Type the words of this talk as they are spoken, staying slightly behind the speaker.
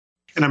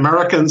And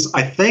Americans,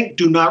 I think,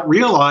 do not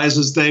realize,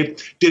 as they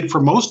did for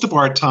most of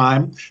our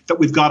time, that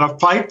we've got to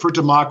fight for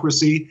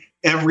democracy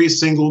every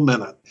single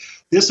minute.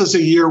 This is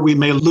a year we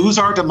may lose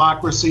our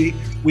democracy.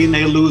 We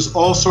may lose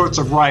all sorts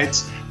of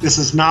rights. This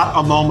is not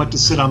a moment to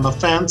sit on the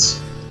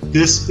fence.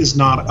 This is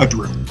not a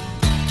drill.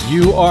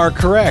 You are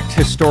correct,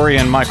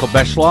 historian Michael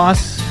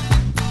Beschloss.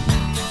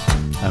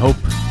 I hope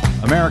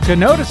America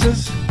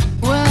notices.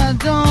 Well, I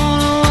don't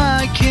know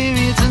why I came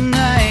here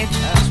tonight.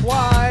 That's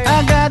why.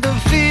 I got the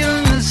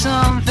feeling that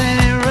something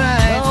ain't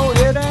right. No,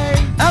 it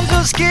ain't. I'm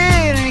so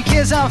scared in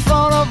case I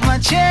fall off my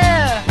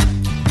chair.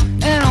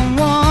 And I'm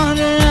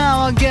wondering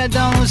how I'll get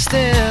down the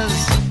stairs.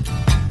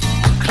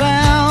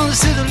 Clowns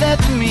to the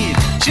left of me,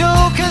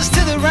 jokers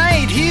to the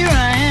right. Here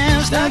I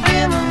am, stuck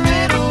in the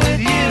middle with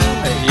you.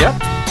 Yep.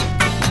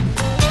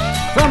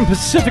 From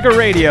Pacifica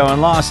Radio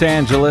in Los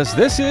Angeles,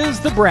 this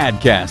is the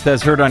BradCast,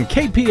 as heard on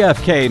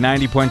KPFK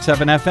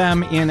 90.7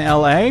 FM in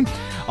LA.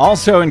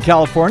 Also in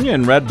California,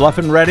 in Red Bluff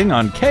and Redding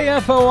on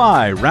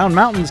KFOI, Round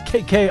Mountains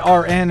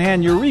KKRN,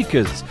 and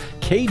Eureka's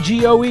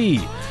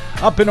KGOE.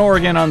 Up in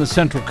Oregon on the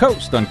Central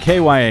Coast on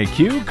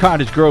KYAQ,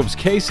 Cottage Grove's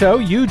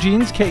KSO,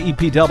 Eugene's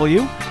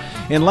KEPW.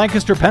 In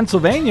Lancaster,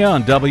 Pennsylvania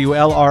on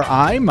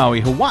WLRI,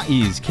 Maui,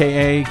 Hawaii's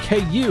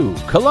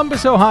KAKU.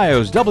 Columbus,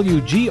 Ohio's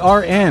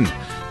WGRN.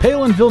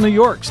 Palinville, New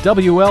York's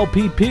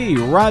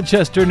WLPP.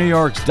 Rochester, New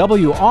York's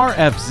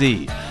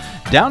WRFZ.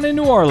 Down in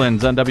New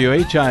Orleans on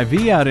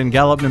WHIV. Out in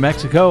Gallup, New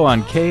Mexico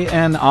on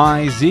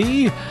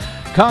KNIZ.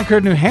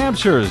 Concord, New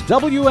Hampshire's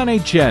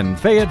WNHN,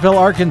 Fayetteville,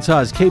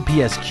 Arkansas's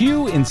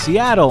KPSQ, in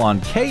Seattle on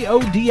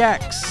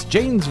KODX,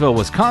 Janesville,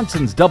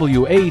 Wisconsin's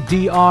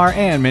WADR,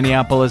 and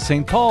Minneapolis,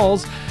 St.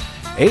 Paul's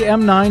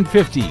AM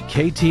 950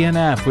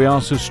 KTNF. We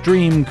also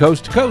stream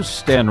coast to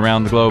coast and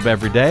around the globe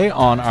every day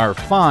on our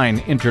fine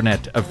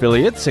internet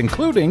affiliates,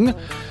 including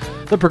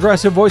the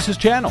Progressive Voices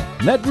channel,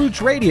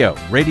 Netroots Radio,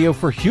 Radio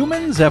for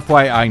Humans,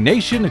 FYI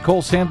Nation,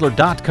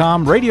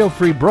 NicoleSandler.com, Radio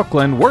Free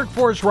Brooklyn,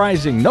 Workforce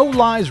Rising, No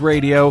Lies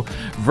Radio,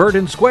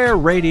 Verdant Square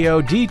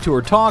Radio,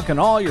 Detour Talk, and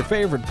all your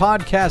favorite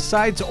podcast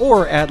sites,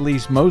 or at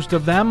least most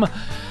of them.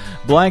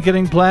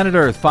 Blanketing Planet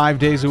Earth 5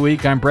 days a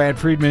week. I'm Brad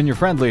Friedman, your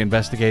friendly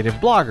investigative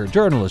blogger,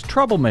 journalist,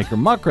 troublemaker,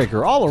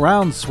 muckraker,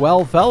 all-around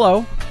swell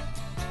fellow.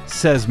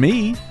 Says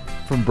me.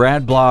 From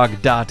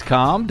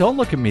bradblog.com. Don't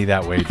look at me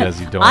that way,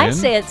 Desi Doyen. I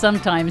say it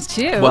sometimes,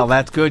 too. Well,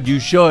 that's good. You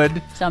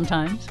should.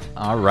 Sometimes.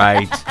 All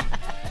right.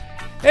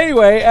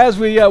 Anyway, as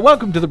we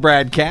welcome to the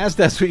BradCast,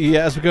 as we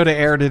go to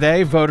air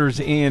today, voters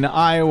in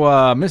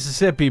Iowa,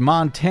 Mississippi,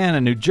 Montana,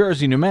 New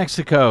Jersey, New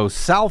Mexico,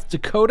 South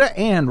Dakota,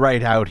 and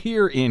right out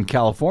here in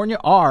California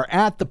are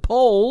at the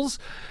polls.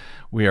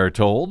 We are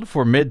told,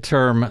 for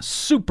midterm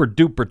Super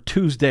Duper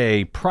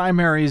Tuesday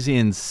primaries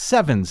in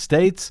 7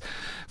 states.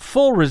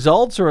 Full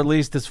results, or at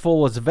least as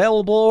full as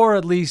available, or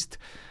at least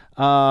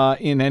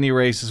in any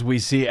races we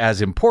see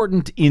as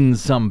important in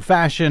some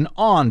fashion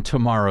on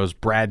tomorrow's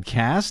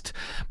BradCast.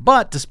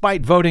 But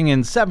despite voting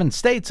in 7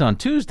 states on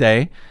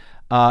Tuesday,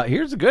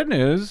 here's the good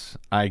news,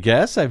 I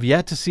guess. I've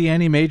yet to see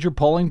any major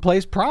polling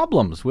place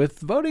problems with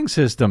voting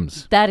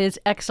systems. That is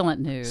excellent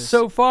news.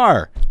 So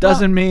far.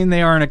 Doesn't mean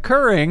they aren't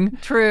occurring.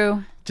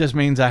 True. Just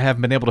means I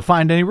haven't been able to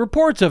find any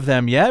reports of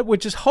them yet,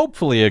 which is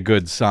hopefully a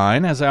good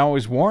sign. As I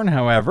always warn,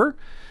 however,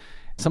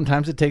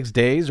 sometimes it takes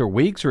days or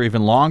weeks or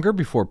even longer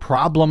before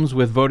problems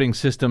with voting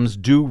systems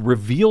do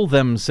reveal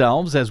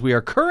themselves, as we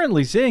are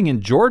currently seeing in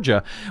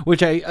Georgia,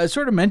 which I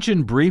sort of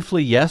mentioned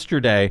briefly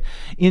yesterday,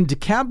 in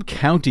DeKalb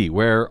County,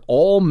 where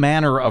all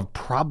manner of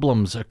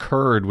problems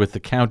occurred with the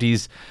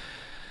county's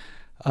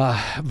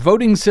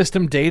voting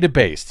system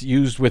database,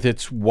 used with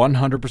its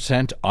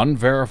 100%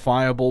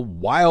 unverifiable,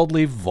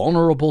 wildly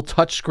vulnerable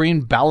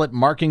touchscreen ballot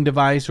marking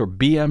device, or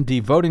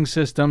BMD voting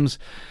systems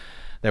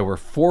that were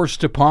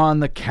forced upon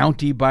the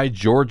county by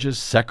Georgia's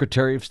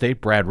Secretary of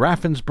State Brad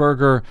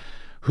Raffensperger,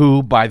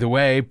 who, by the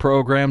way,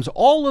 programs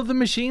all of the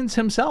machines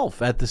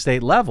himself at the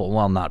state level.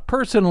 Well, not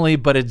personally,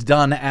 but it's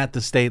done at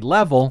the state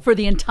level. For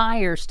the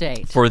entire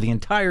state. For the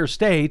entire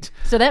state.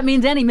 So that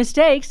means any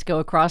mistakes go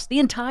across the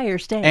entire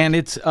state. And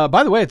it's,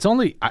 by the way, it's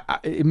only,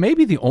 it may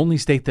be the only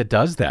state that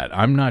does that.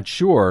 I'm not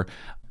sure.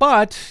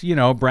 But, you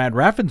know, Brad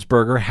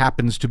Raffensperger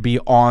happens to be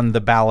on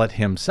the ballot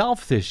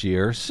himself this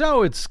year,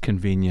 so it's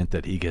convenient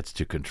that he gets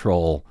to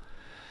control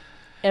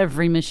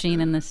every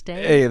machine in the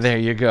state. Hey, there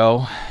you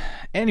go.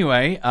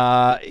 Anyway,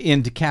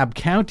 in DeKalb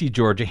County,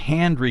 Georgia,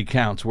 hand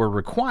recounts were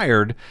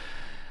required,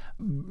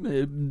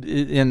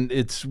 and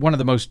it's one of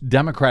the most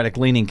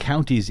Democratic-leaning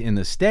counties in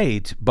the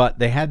state, but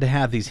they had to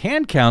have these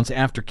hand counts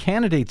after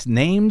candidates'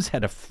 names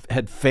had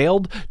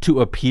failed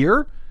to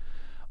appear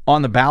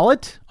on the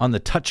ballot, on the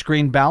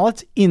touchscreen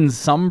ballots, in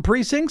some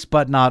precincts,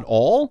 but not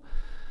all.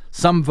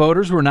 Some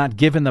voters were not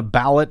given the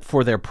ballot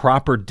for their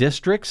proper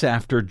districts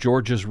after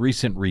Georgia's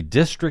recent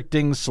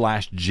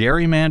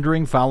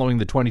redistricting/gerrymandering following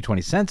the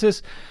 2020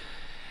 census.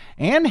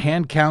 And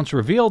hand counts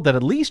revealed that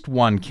at least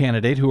one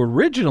candidate who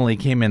originally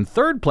came in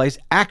third place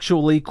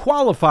actually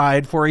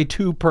qualified for a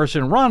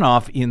 2-person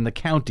runoff in the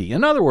county.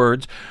 In other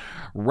words,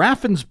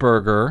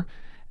 Raffensperger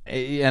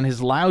and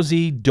his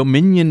lousy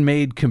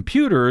Dominion-made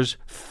computers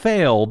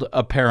failed,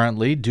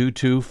 apparently, due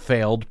to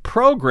failed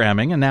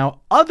programming. And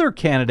now other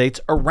candidates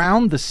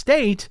around the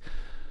state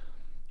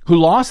who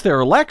lost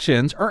their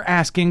elections are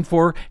asking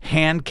for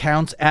hand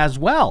counts as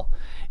well,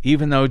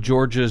 even though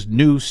Georgia's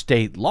new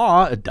state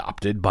law,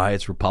 adopted by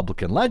its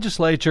Republican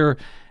legislature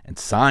and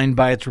signed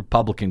by its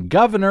Republican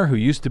governor, who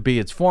used to be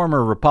its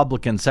former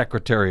Republican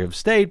Secretary of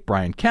State,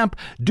 Brian Kemp,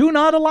 do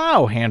not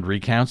allow hand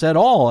recounts at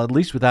all, at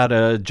least without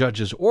a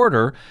judge's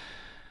order,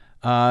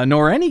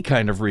 nor any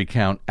kind of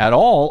recount at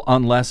all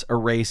unless a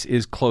race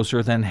is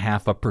closer than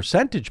half a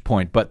percentage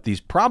point. But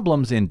these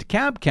problems in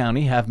DeKalb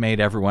County have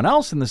made everyone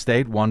else in the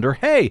state wonder,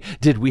 hey,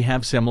 did we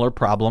have similar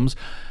problems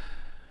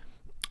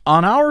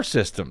on our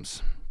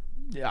systems?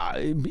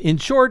 In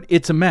short,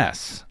 it's a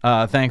mess,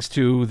 thanks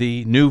to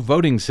the new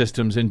voting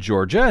systems in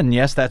Georgia. And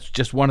yes, that's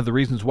just one of the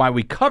reasons why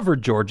we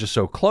covered Georgia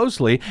so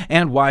closely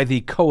and why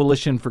the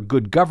Coalition for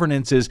Good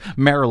Governance's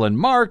Marilyn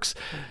Marks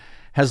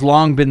has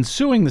long been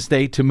suing the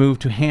state to move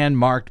to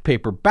hand-marked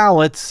paper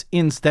ballots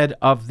instead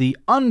of the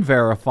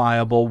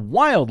unverifiable,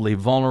 wildly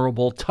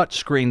vulnerable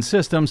touchscreen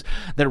systems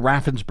that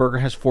Raffensperger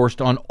has forced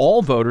on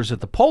all voters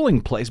at the polling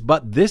place.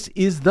 But this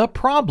is the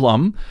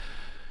problem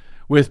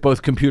with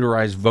both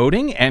computerized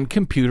voting and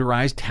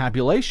computerized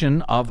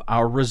tabulation of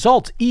our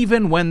results.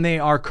 Even when they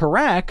are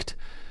correct,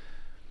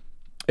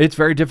 it's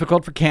very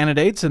difficult for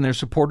candidates and their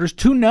supporters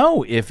to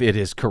know if it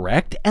is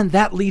correct, and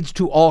that leads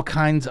to all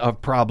kinds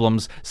of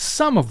problems,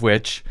 some of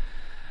which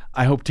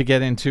I hope to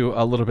get into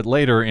a little bit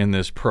later in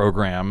this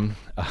program.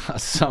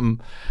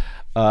 Some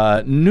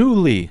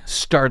newly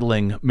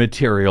startling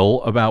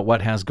material about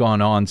what has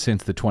gone on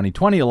since the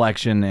 2020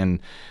 election and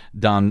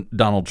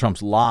Donald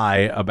Trump's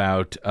lie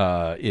about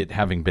it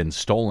having been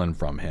stolen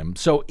from him.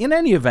 So in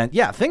any event,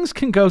 yeah, things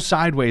can go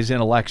sideways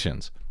in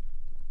elections,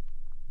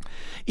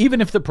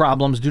 even if the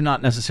problems do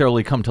not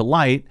necessarily come to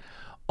light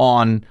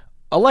on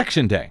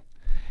Election Day.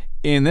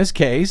 In this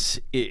case,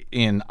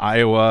 in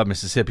Iowa,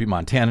 Mississippi,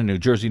 Montana, New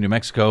Jersey, New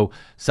Mexico,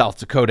 South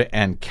Dakota,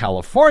 and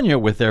California,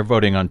 with their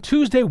voting on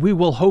Tuesday, we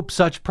will hope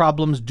such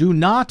problems do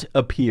not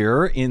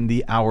appear in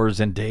the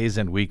hours and days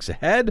and weeks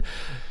ahead,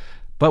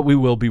 but we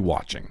will be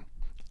watching.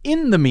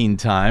 In the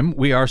meantime,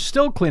 we are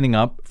still cleaning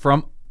up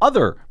from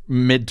other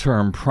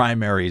midterm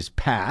primaries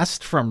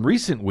past from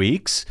recent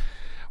weeks,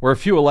 where a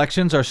few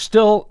elections are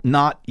still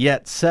not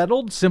yet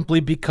settled simply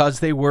because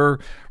they were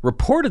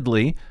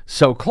reportedly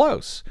so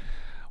close.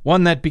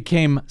 One that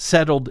became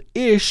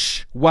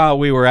settled-ish while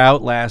we were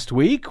out last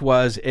week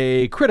was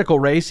a critical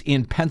race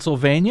in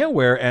Pennsylvania,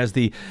 where, as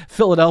the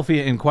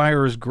Philadelphia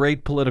Inquirer's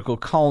great political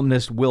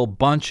columnist Will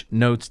Bunch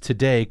notes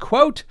today,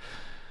 quote,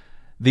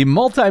 "The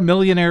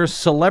multimillionaire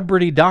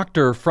celebrity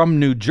doctor from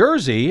New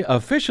Jersey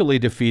officially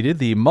defeated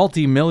the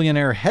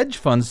multimillionaire hedge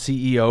fund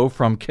CEO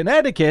from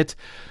Connecticut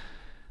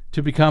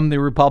to become the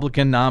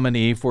Republican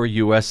nominee for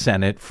U.S.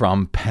 Senate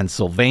from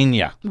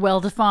Pennsylvania." Well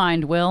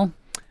defined, Will.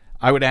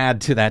 I would add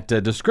to that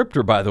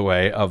descriptor, by the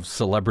way, of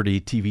celebrity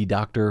TV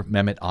doctor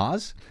Mehmet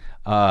Oz,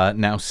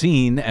 now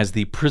seen as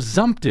the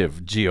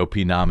presumptive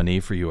GOP nominee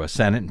for U.S.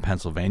 Senate in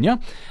Pennsylvania,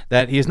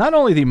 that he is not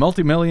only the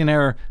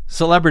multimillionaire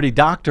celebrity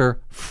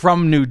doctor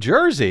from New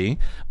Jersey,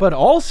 but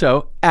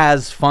also,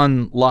 as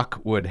fun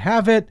luck would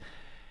have it,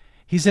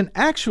 he's an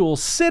actual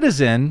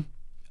citizen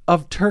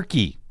of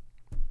Turkey.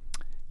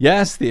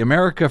 Yes, the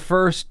America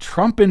First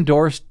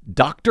Trump-endorsed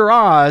Dr.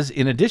 Oz,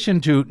 in addition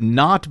to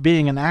not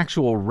being an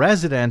actual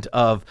resident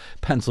of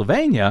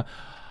Pennsylvania,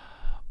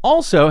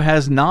 also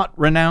has not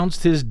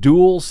renounced his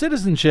dual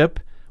citizenship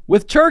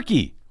with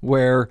Turkey,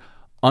 where,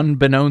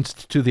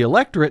 unbeknownst to the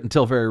electorate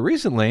until very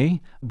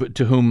recently, but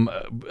to whom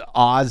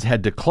Oz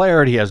had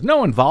declared he has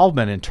no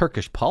involvement in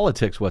Turkish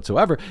politics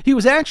whatsoever, he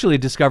was actually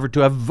discovered to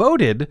have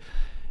voted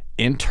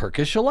in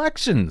Turkish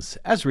elections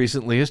as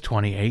recently as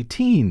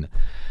 2018.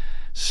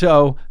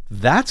 So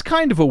that's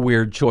kind of a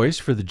weird choice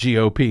for the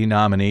GOP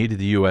nominee to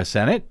the U.S.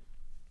 Senate.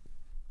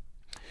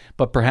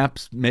 But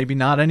perhaps maybe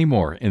not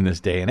anymore in this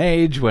day and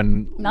age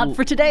when... Not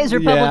for today's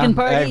Republican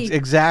Party.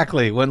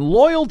 Exactly. When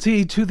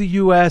loyalty to the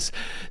U.S.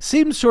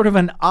 seems sort of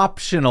an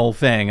optional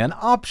thing, an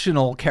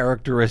optional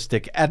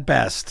characteristic at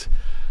best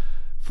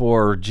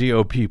for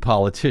GOP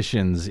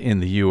politicians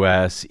in the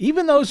U.S.,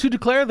 even those who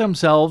declare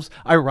themselves,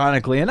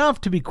 ironically enough,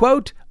 to be,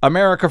 quote,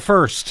 America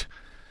First.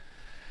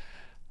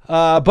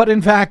 But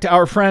in fact,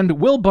 our friend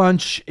Will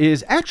Bunch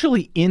is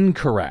actually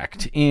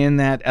incorrect in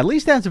that, at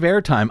least as of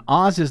airtime,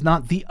 Oz is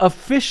not the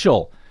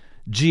official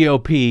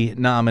GOP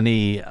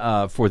nominee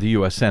for the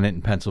U.S. Senate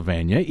in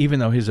Pennsylvania, even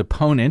though his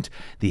opponent,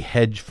 the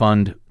hedge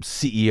fund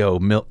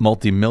CEO,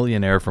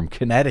 multimillionaire from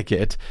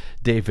Connecticut,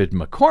 David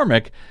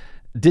McCormick,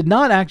 did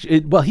not actually,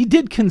 well, he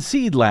did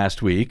concede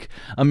last week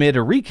amid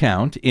a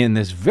recount in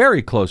this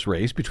very close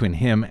race between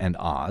him and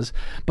Oz.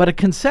 But a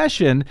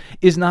concession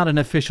is not an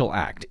official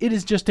act. It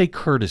is just a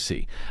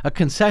courtesy. A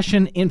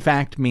concession, in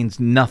fact, means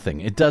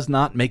nothing. It does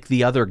not make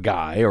the other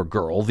guy or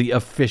girl the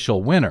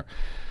official winner.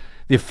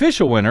 The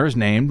official winner is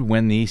named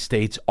when the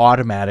state's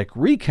automatic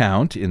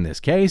recount, in this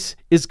case,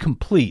 is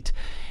complete.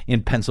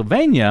 In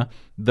Pennsylvania,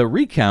 the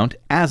recount,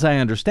 as I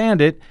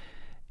understand it,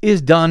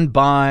 is done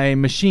by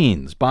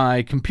machines,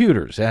 by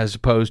computers, as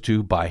opposed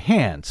to by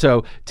hand.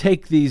 So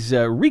take these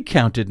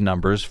recounted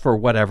numbers for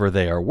whatever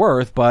they are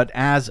worth. But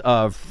as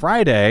of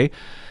Friday,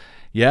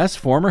 yes,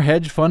 former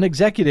hedge fund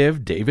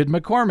executive David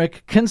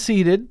McCormick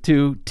conceded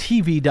to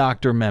TV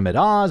doctor Mehmet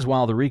Oz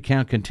while the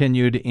recount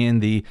continued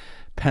in the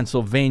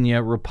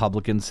Pennsylvania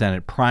Republican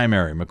Senate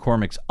primary.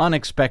 McCormick's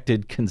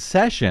unexpected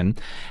concession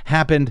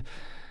happened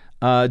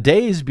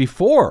days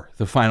before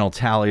the final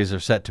tallies are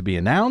set to be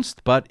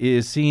announced, but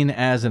is seen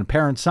as an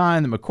apparent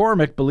sign that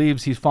McCormick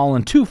believes he's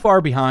fallen too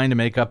far behind to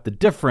make up the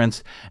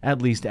difference,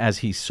 at least as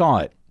he saw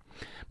it.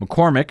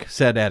 McCormick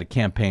said at a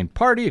campaign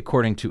party,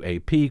 according to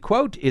AP,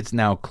 quote, "It's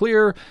now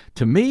clear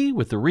to me,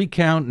 with the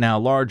recount now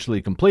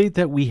largely complete,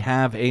 that we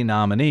have a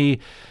nominee."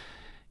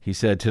 He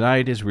said,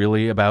 "Tonight is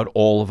really about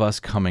all of us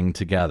coming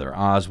together."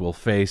 Oz will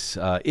face,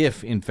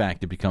 if in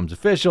fact it becomes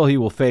official, he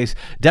will face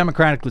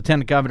Democratic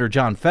Lieutenant Governor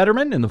John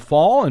Fetterman in the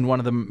fall in one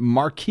of the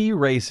marquee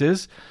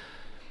races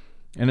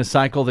in a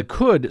cycle that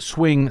could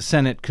swing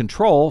Senate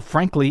control,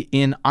 frankly,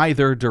 in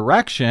either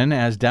direction,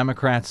 as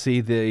Democrats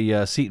see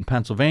the seat in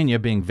Pennsylvania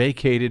being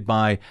vacated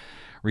by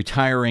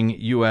retiring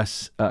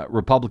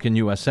Republican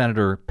U.S.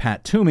 Senator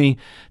Pat Toomey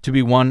to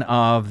be one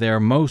of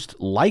their most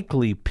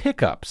likely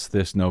pickups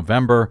this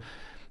November,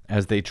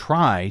 as they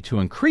try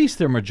to increase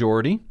their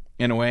majority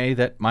in a way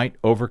that might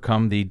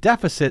overcome the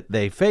deficit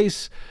they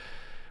face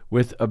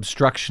with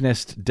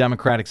obstructionist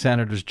Democratic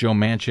Senators Joe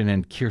Manchin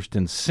and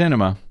Kyrsten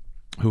Sinema,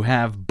 who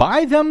have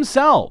by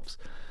themselves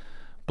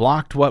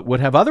blocked what would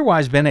have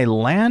otherwise been a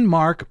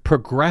landmark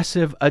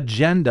progressive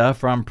agenda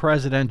from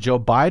President Joe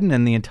Biden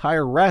and the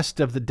entire rest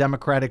of the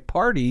Democratic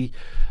Party,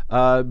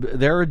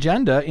 their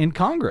agenda in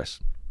Congress.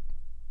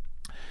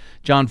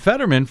 John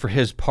Fetterman, for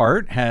his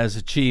part, has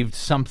achieved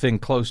something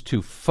close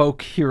to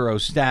folk hero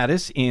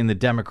status in the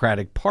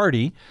Democratic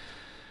Party,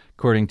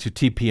 according to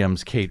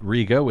TPM's Kate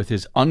Riga, with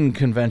his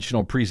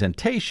unconventional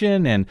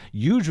presentation and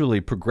usually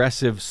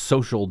progressive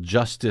social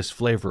justice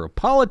flavor of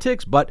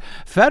politics. But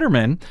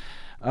Fetterman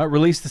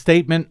released a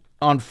statement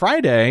on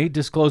Friday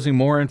disclosing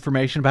more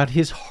information about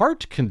his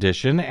heart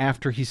condition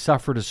after he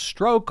suffered a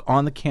stroke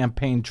on the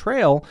campaign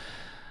trail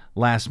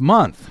last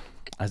month.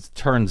 As it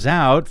turns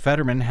out,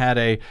 Fetterman had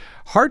a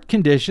heart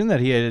condition that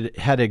he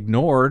had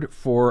ignored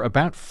for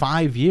about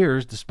 5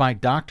 years,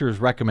 despite doctors'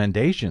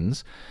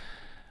 recommendations.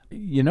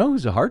 You know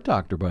who's a heart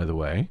doctor, by the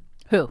way?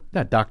 Who?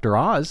 That Dr.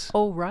 Oz.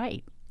 Oh,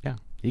 right. Yeah,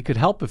 he could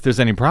help if there's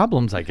any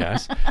problems, I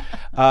guess.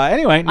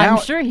 Anyway, now...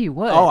 I'm sure he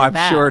would. Oh, I'm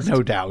sure,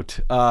 no doubt.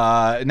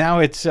 Now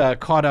it's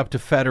caught up to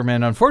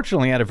Fetterman,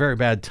 unfortunately, at a very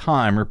bad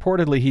time.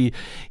 Reportedly,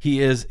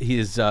 he is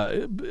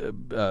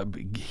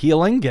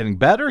healing, getting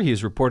better. He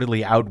is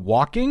reportedly out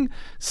walking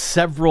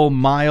several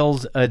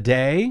miles a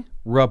day,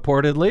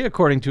 reportedly,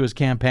 according to his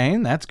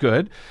campaign. That's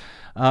good.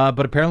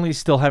 But apparently he's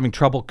still having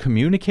trouble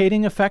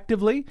communicating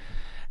effectively.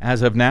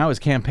 As of now, his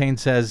campaign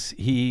says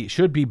he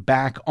should be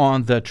back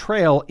on the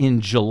trail in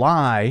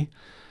July,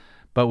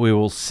 but we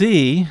will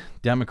see.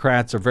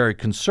 Democrats are very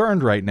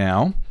concerned right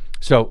now.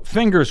 So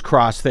fingers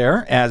crossed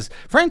there, as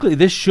frankly,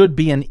 this should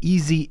be an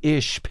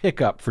easy-ish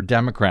pickup for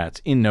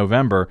Democrats in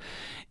November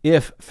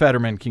if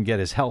Fetterman can get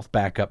his health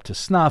back up to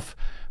snuff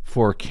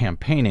for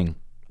campaigning.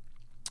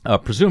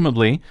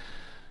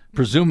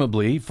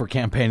 Presumably for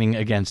campaigning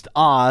against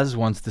Oz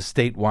once the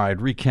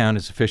statewide recount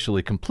is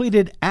officially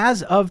completed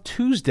as of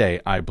Tuesday,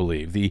 I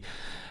believe. The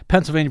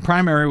Pennsylvania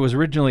primary was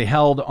originally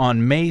held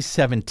on May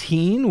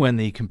 17 when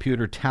the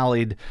computer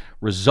tallied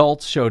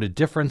results showed a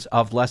difference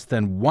of less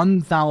than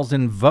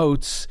 1,000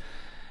 votes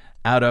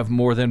out of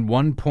more than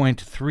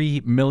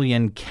 1.3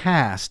 million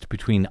cast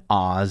between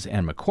Oz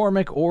and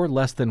McCormick, or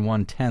less than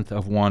 1/10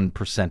 of 1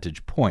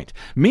 percentage point.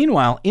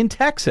 Meanwhile, in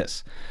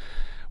Texas,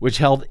 which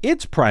held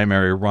its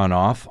primary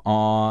runoffs,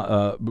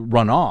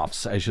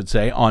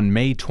 on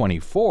May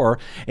 24,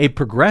 a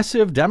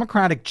progressive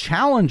Democratic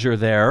challenger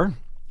there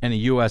in a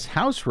U.S.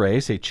 House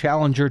race, a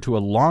challenger to a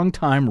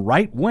longtime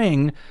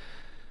right-wing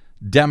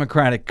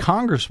Democratic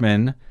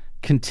congressman,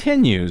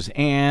 continues,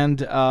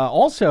 and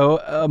also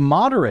a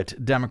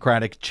moderate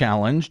Democratic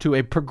challenge to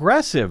a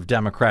progressive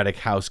Democratic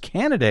House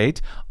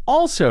candidate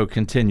also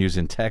continues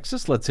in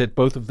Texas. Let's hit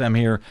both of them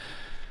here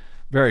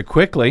very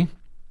quickly.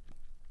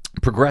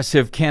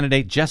 Progressive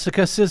candidate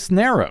Jessica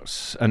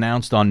Cisneros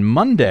announced on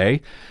Monday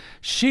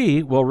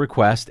she will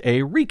request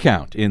a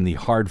recount in the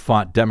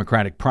hard-fought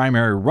Democratic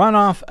primary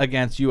runoff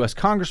against U.S.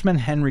 Congressman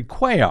Henry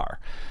Cuellar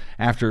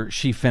after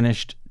she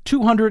finished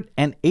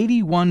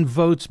 281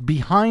 votes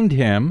behind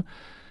him,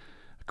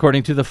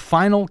 according to the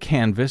final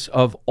canvass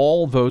of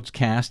all votes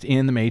cast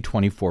in the May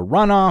 24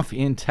 runoff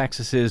in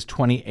Texas's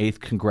 28th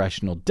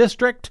congressional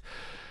district,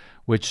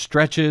 which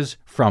stretches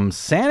from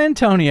San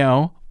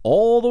Antonio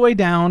all the way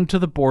down to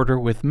the border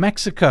with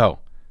Mexico,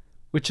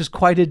 which is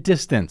quite a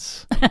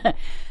distance.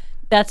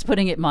 That's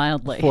putting it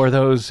mildly. For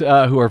those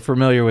who are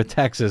familiar with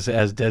Texas,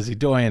 as Desi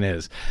Doyen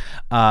is.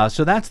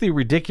 So that's the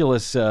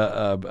ridiculous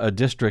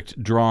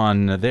district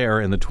drawn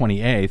there in the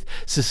 28th.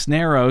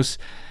 Cisneros,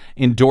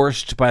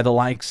 endorsed by the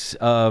likes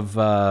of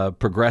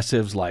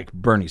progressives like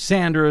Bernie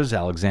Sanders,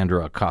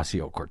 Alexandria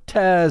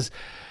Ocasio-Cortez.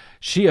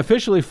 She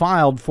officially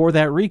filed for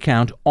that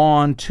recount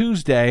on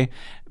Tuesday.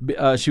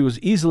 She was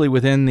easily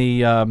within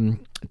the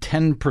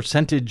 10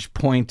 percentage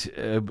point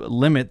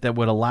limit that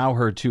would allow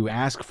her to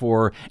ask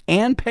for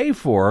and pay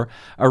for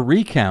a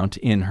recount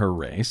in her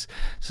race.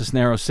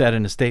 Cisneros said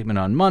in a statement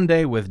on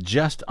Monday, with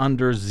just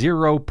under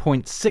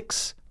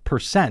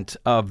 0.6%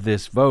 of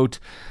this vote,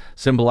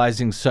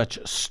 symbolizing such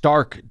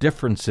stark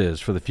differences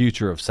for the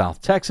future of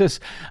South Texas,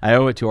 I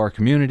owe it to our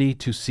community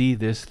to see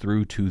this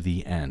through to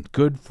the end.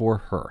 Good for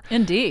her.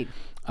 Indeed.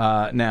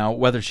 Now,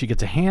 whether she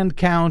gets a hand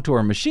count or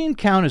a machine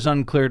count is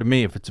unclear to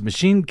me. If it's a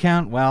machine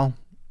count, well,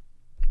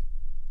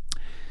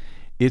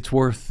 it's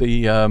worth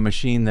the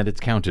machine that it's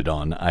counted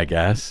on, I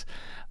guess.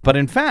 But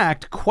in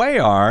fact,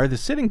 Cuellar, the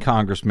sitting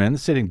congressman, the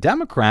sitting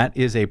Democrat,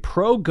 is a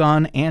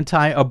pro-gun,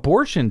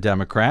 anti-abortion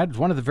Democrat. He's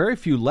one of the very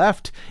few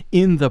left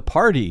in the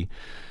party.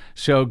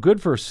 So good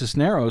for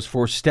Cisneros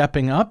for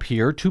stepping up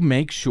here to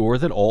make sure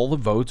that all the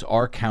votes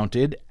are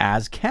counted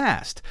as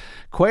cast.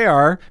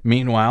 Cuellar,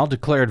 meanwhile,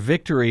 declared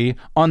victory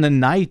on the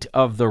night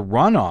of the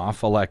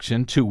runoff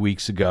election 2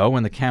 weeks ago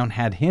when the count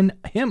had him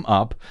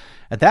up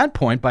at that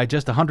point by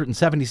just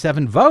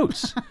 177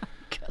 votes.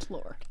 Good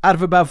Lord. Out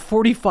of about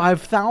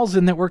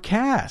 45,000 that were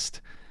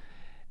cast.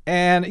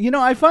 And, you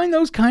know, I find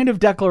those kind of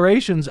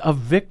declarations of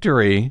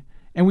victory,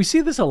 and we see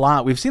this a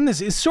lot. We've seen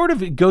this.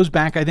 It goes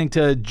back, I think,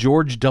 to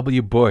George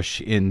W. Bush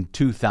in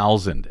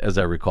 2000, as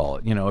I recall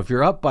it. You know, if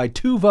you're up by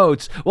 2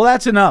 votes, well,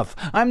 that's enough.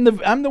 I'm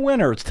the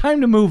winner. It's time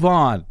to move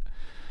on.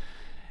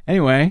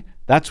 Anyway,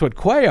 that's what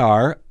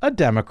Cuellar, a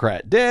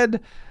Democrat,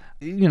 did,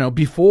 you know,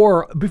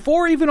 before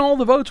even all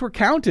the votes were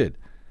counted.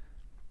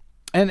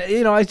 And,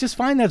 you know, I just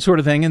find that sort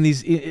of thing in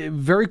these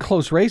very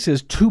close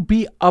races to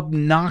be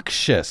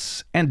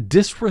obnoxious and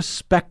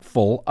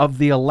disrespectful of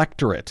the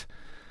electorate.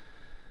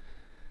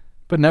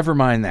 But never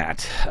mind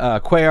that.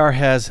 Cuellar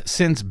has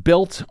since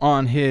built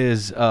on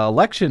his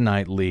election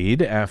night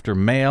lead after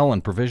mail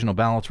and provisional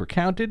ballots were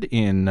counted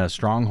in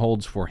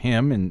strongholds for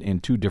him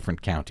in 2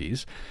 different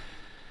counties.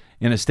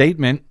 In a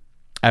statement,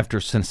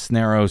 after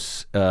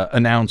Cisneros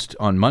announced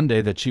on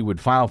Monday that she would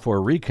file for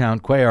a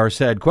recount, Cuellar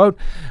said, quote,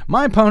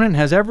 "My opponent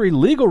has every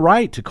legal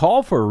right to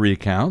call for a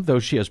recount, though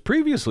she has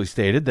previously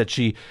stated that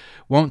she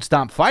won't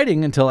stop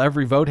fighting until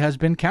every vote has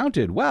been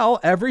counted." Well,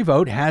 every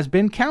vote has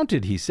been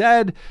counted, he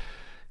said,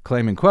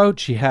 claiming, quote,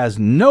 "She has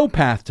no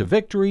path to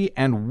victory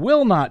and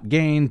will not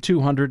gain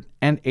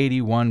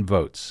 281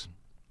 votes.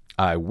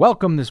 I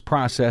welcome this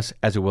process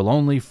as it will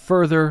only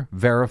further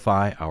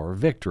verify our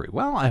victory."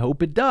 Well, I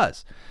hope it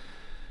does.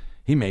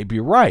 He may be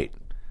right,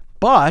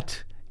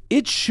 but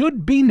it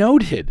should be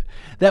noted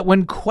that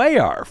when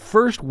Cuellar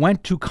first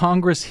went to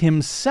Congress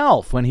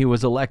himself when he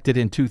was elected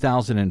in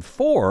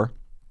 2004,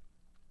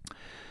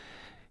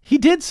 he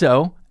did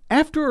so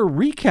after a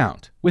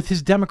recount with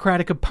his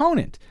Democratic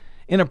opponent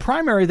in a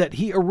primary that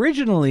he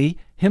originally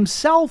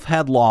himself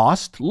had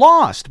lost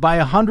by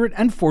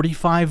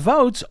 145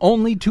 votes,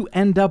 only to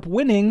end up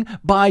winning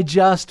by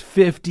just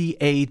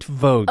 58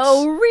 votes.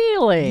 Oh,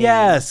 really?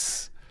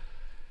 Yes.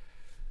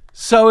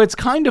 So it's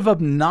kind of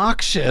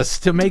obnoxious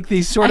to make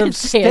these sort of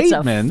statements.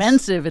 It's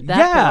offensive at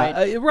that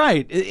point. Yeah,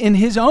 right. In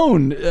his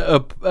own,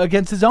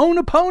 against his own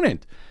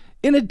opponent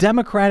in a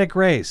Democratic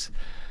race.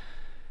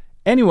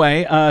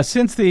 Anyway,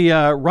 since the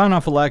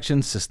runoff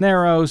election,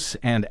 Cisneros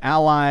and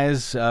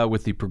allies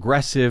with the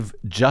Progressive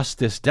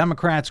Justice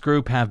Democrats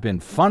group have been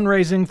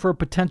fundraising for a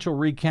potential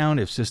recount.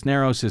 If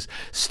Cisneros is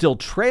still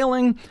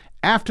trailing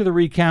after the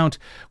recount,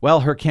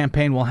 well, her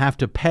campaign will have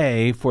to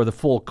pay for the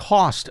full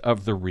cost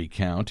of the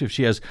recount. If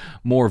she has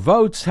more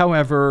votes,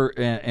 however,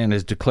 and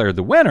is declared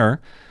the winner,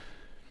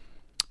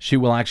 she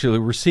will actually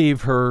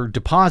receive her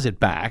deposit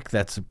back.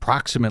 That's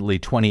approximately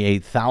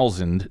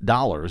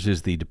 $28,000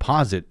 is the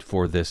deposit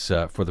for this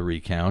for the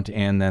recount,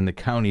 and then the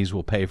counties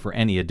will pay for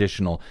any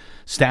additional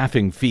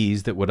staffing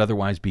fees that would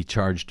otherwise be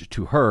charged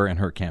to her and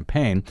her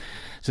campaign.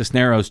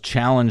 Cisneros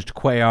challenged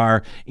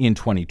Cuellar in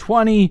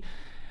 2020.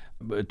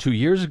 2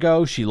 years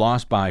ago, she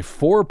lost by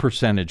 4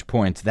 percentage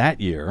points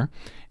that year,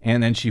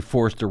 and then she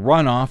forced a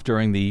runoff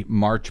during the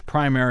March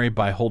primary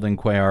by holding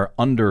Cuellar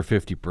under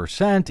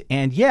 50%.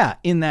 And yeah,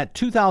 in that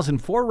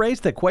 2004 race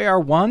that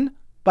Cuellar won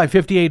by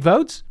 58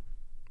 votes,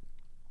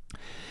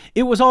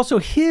 it was also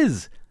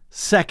his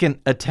second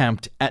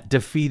attempt at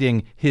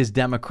defeating his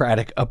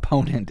Democratic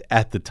opponent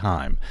at the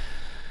time.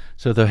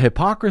 So the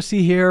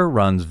hypocrisy here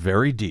runs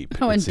very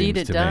deep. Oh, indeed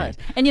it does.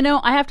 And, you know,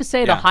 I have to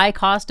say the high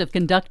cost of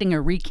conducting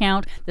a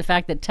recount, the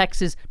fact that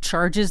Texas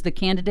charges the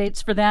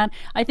candidates for that,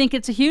 I think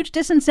it's a huge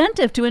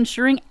disincentive to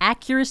ensuring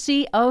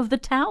accuracy of the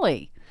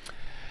tally.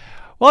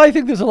 Well, I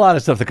think there's a lot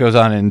of stuff that goes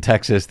on in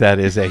Texas that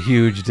is a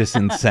huge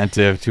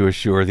disincentive to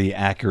assure the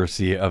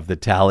accuracy of the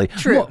tally.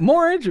 True.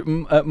 More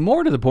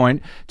to the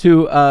point,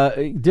 to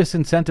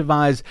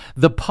disincentivize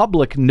the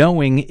public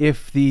knowing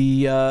if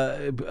the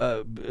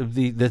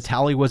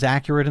tally was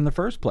accurate in the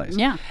first place.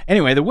 Yeah.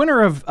 Anyway, the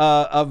winner of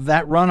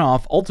that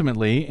runoff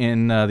ultimately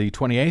in the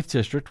 28th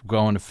district will go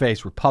on to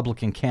face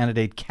Republican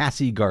candidate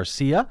Cassie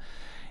Garcia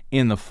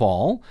in the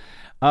fall.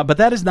 But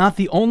that is not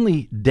the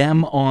only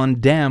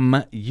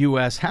Dem-on-Dem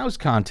U.S. House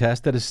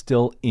contest that is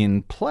still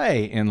in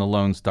play in the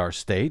Lone Star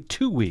State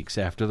 2 weeks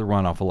after the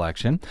runoff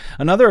election.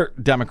 Another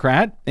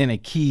Democrat in a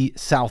key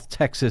South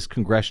Texas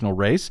congressional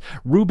race,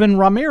 Ruben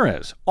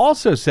Ramirez,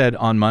 also said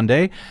on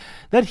Monday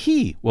that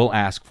he will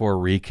ask for a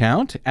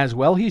recount, as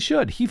well he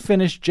should. He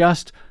finished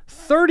just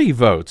 30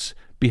 votes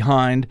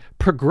behind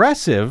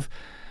progressive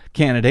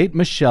candidate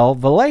Michelle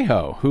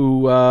Vallejo,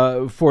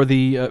 who for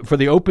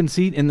the open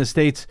seat in the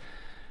state's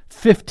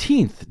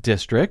 15th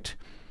district.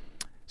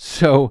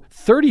 So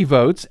 30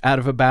 votes out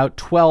of about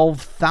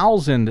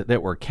 12,000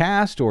 that were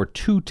cast, or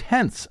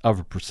 0.2 of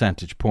a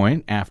percentage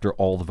point after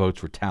all the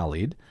votes were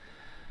tallied.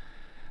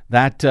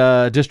 That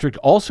district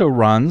also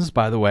runs,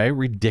 by the way,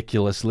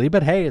 ridiculously,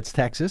 but hey, it's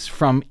Texas,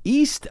 from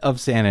east of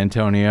San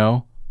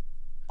Antonio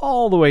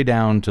all the way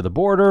down to the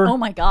border. Oh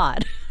my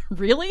God.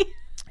 Really?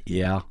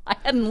 Yeah. I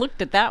hadn't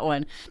looked at that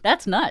one.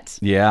 That's nuts.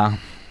 Yeah.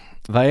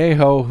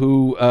 Vallejo,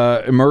 who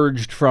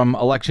emerged from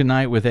election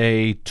night with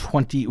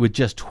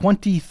just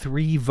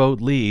 23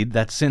 vote lead,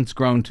 that's since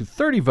grown to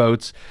 30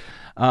 votes,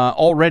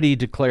 already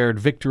declared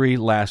victory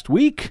last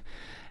week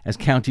as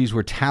counties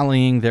were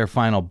tallying their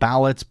final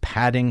ballots,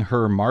 padding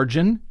her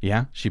margin.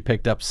 Yeah, she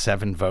picked up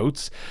 7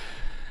 votes.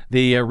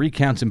 The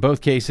recounts in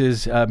both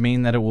cases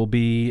mean that it will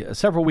be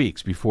several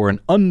weeks before an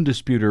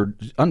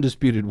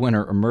undisputed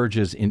winner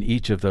emerges in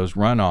each of those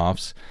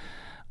runoffs.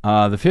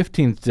 The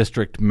 15th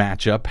district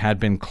matchup had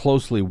been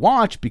closely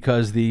watched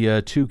because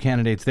the two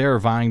candidates there are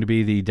vying to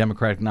be the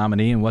Democratic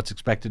nominee in what's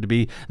expected to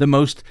be the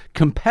most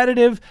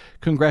competitive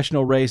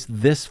congressional race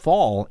this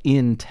fall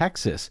in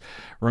Texas.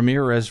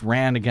 Ramirez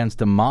ran as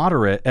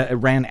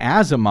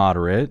a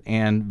moderate,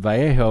 and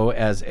Vallejo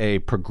as a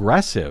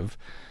progressive.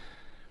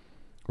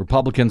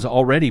 Republicans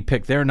already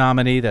picked their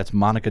nominee. That's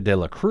Monica de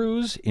la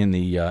Cruz in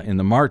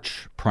the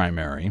March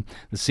primary.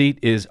 The seat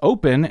is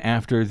open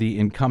after the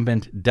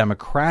incumbent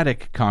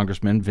Democratic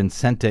Congressman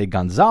Vicente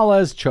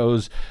Gonzalez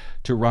chose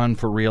to run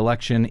for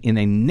re-election in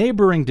a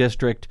neighboring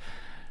district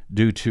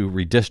due to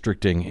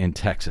redistricting in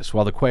Texas.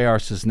 While the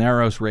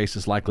Cuellar-Cisneros race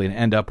is likely to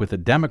end up with a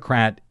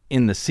Democrat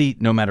in the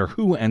seat no matter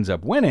who ends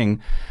up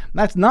winning,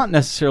 that's not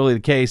necessarily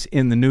the case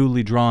in the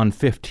newly drawn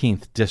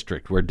 15th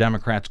district, where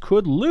Democrats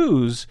could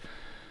lose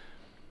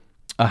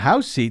a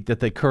House seat that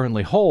they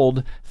currently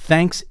hold,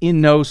 thanks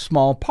in no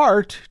small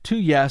part to,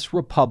 yes,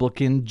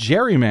 Republican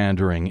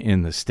gerrymandering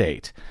in the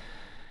state.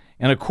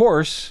 And of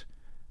course,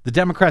 the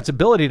Democrats'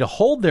 ability to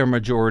hold their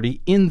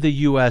majority in the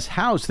U.S.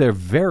 House, their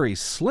very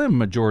slim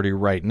majority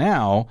right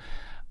now,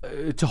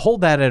 to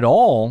hold that at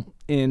all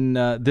in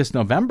this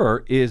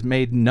November is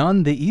made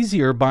none the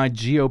easier by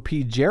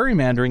GOP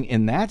gerrymandering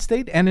in that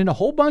state and in a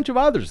whole bunch of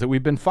others that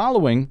we've been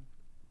following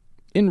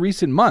in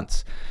recent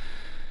months.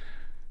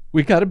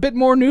 We got a bit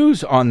more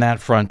news on that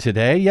front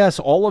today. Yes,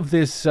 all of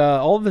this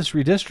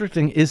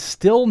redistricting is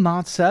still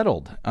not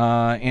settled,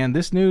 and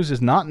this news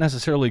is not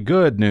necessarily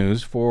good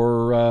news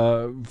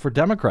for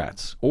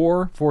Democrats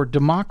or for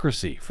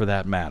democracy, for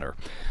that matter.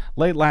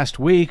 Late last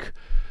week,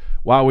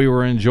 while we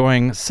were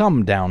enjoying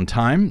some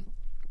downtime,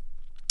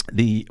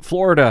 the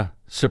Florida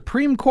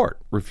Supreme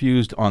Court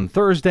refused on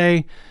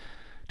Thursday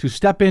to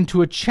step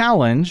into a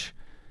challenge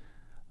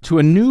to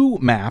a new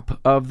map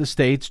of the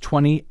state's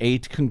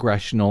 28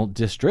 congressional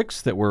districts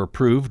that were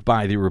approved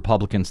by the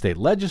Republican state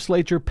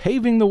legislature,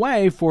 paving the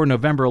way for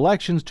November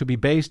elections to be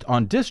based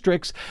on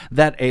districts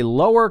that a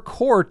lower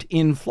court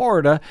in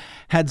Florida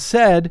had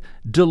said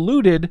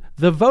diluted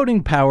the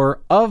voting power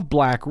of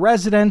black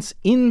residents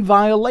in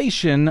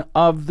violation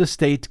of the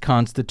state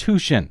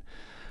constitution.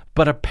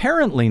 But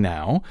apparently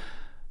now,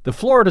 the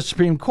Florida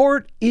Supreme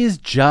Court is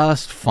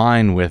just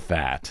fine with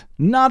that.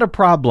 Not a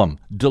problem.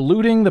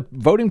 Diluting the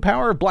voting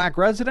power of black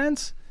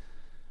residents?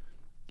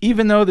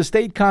 Even though the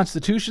state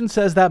constitution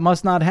says that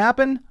must not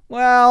happen?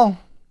 Well,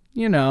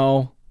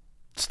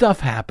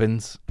 stuff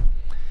happens.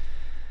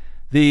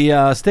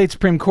 The state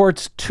Supreme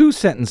Court's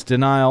 2-sentence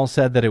denial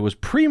said that it was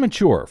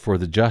premature for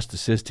the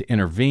justices to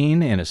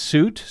intervene in a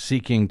suit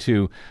seeking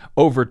to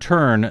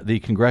overturn the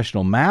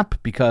congressional map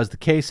because the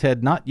case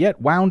had not yet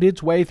wound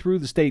its way through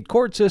the state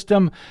court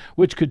system,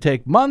 which could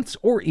take months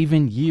or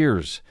even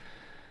years.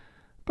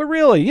 But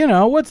really,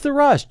 what's the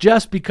rush?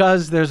 Just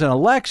because there's an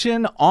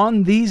election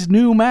on these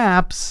new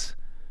maps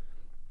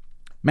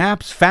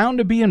found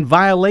to be in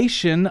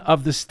violation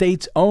of the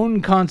state's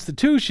own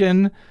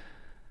constitution,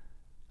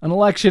 an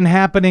election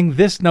happening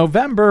this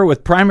November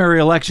with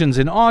primary elections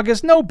in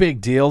August, no big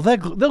deal.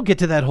 They'll get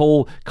to that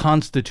whole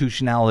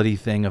constitutionality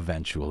thing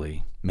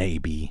eventually,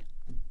 maybe.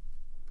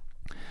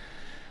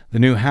 The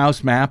new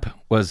House map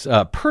was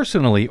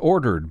personally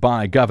ordered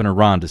by Governor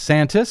Ron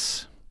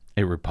DeSantis.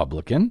 a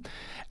Republican,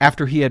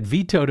 after he had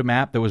vetoed a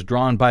map that was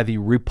drawn by the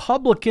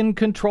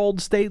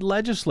Republican-controlled state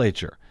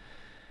legislature.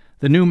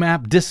 The new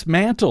map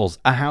dismantles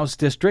a House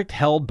district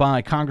held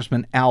by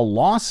Congressman Al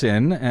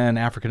Lawson, an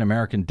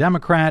African-American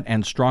Democrat,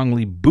 and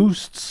strongly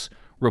boosts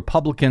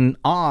Republican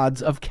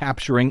odds of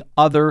capturing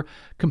other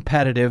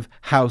competitive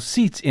House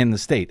seats in the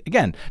state.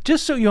 Again,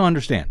 just so you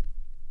understand,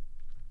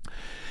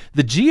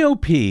 the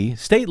GOP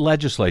state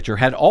legislature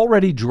had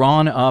already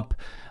drawn up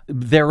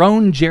their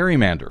own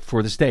gerrymander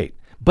for the state,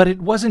 but it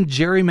wasn't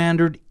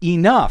gerrymandered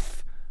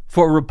enough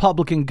for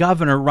Republican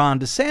Governor Ron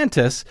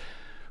DeSantis,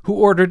 who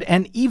ordered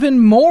an even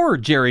more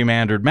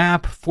gerrymandered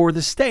map for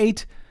the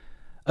state,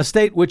 a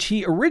state which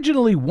he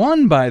originally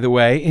won, by the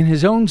way, in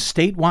his own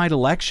statewide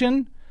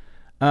election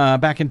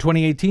back in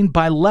 2018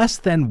 by less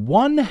than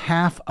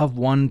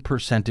 0.5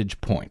 percentage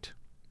point.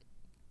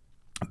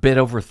 A bit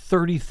over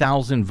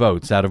 30,000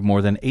 votes out of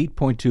more than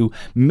 8.2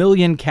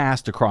 million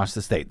cast across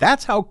the state.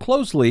 That's how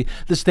closely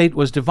the state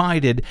was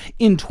divided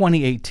in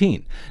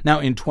 2018. Now,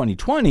 in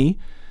 2020,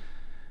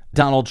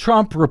 Donald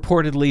Trump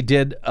reportedly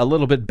did a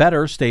little bit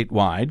better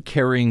statewide,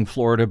 carrying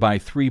Florida by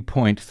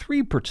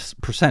 3.3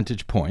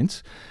 percentage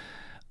points.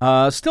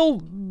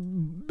 Still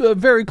a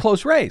very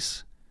close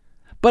race.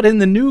 But in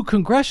the new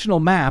congressional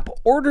map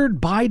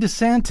ordered by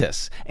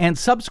DeSantis and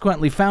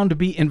subsequently found to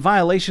be in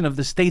violation of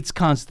the state's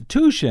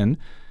constitution,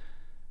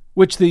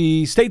 which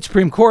the state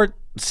Supreme Court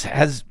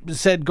has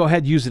said go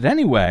ahead, use it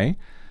anyway.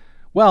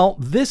 Well,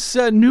 this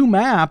new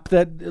map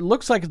that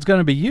looks like it's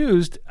going to be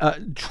used,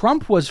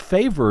 Trump was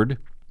favored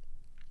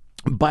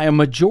by a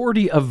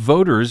majority of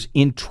voters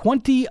in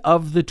 20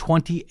 of the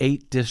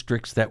 28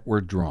 districts that were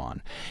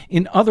drawn.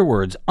 In other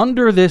words,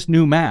 under this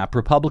new map,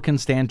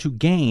 Republicans stand to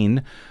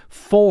gain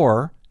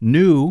 4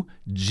 new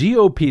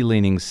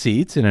GOP-leaning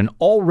seats in an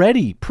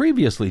already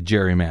previously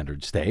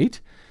gerrymandered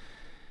state.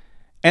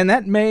 And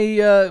that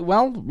may,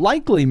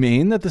 likely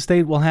mean that the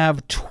state will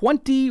have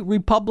 20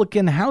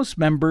 Republican House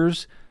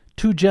members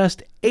to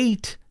just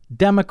 8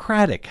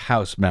 Democratic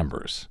House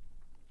members.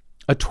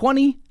 A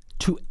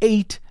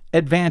 20-8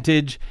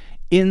 advantage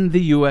in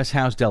the U.S.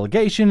 House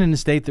delegation in a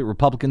state that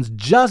Republicans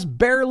just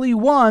barely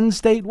won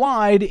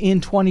statewide in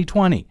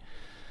 2020.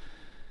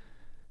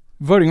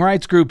 Voting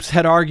rights groups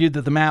had argued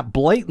that the map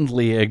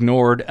blatantly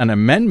ignored an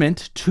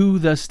amendment to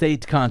the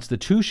state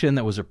constitution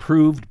that was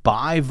approved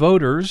by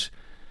voters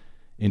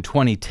in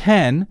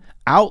 2010,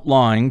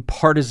 outlawing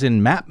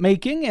partisan map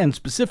making and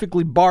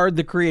specifically barred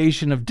the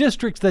creation of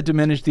districts that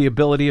diminished the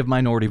ability of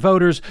minority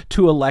voters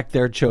to elect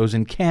their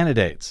chosen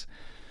candidates.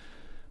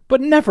 But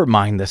never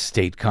mind the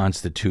state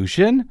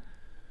constitution.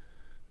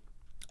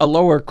 A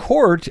lower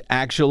court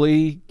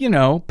actually,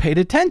 paid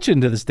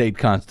attention to the state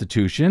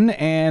constitution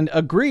and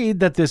agreed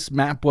that this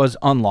map was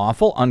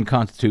unlawful,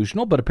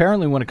 unconstitutional. But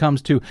apparently when it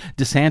comes to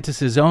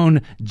DeSantis'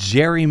 own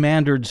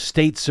gerrymandered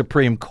state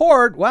Supreme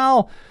Court,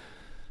 well,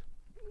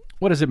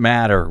 what does it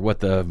matter what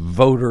the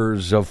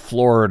voters of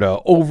Florida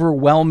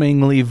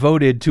overwhelmingly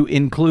voted to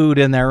include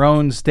in their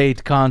own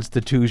state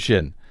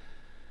constitution?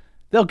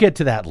 They'll get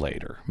to that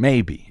later,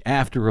 maybe,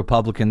 after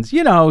Republicans,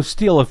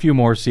 steal a few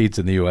more seats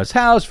in the U.S.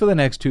 House for the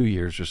next 2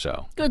 years or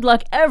so. Good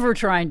luck ever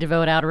trying to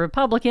vote out a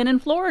Republican in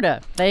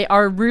Florida. They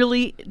are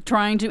really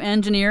trying to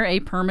engineer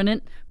a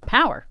permanent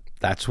power.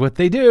 That's what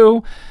they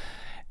do.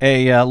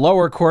 A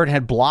lower court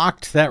had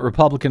blocked that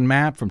Republican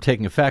map from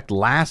taking effect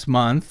last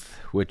month,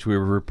 which we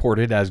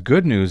reported as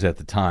good news at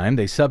the time.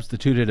 They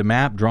substituted a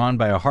map drawn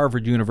by a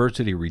Harvard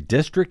University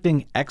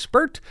redistricting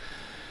expert.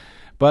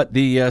 But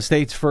the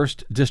state's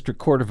first district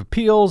court of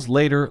appeals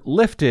later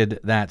lifted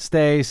that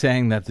stay,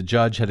 saying that the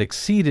judge had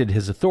exceeded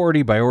his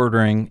authority by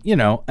ordering,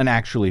 an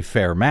actually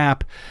fair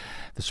map.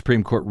 The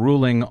Supreme Court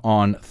ruling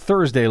on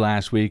Thursday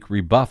last week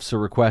rebuffs a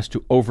request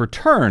to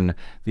overturn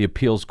the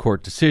appeals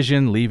court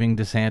decision, leaving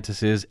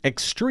DeSantis'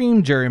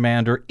 extreme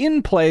gerrymander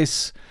in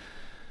place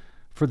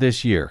for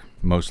this year,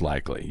 most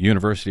likely.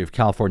 University of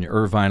California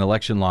Irvine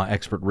election law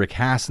expert Rick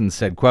Hasson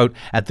said, quote,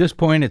 "At this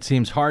point, it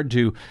seems hard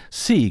to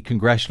see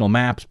congressional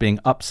maps being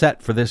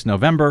upset for this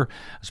November,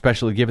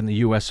 especially given the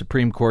U.S.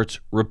 Supreme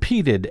Court's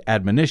repeated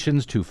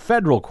admonitions to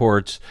federal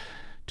courts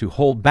to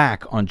hold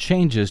back on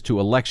changes to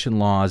election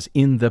laws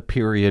in the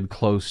period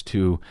close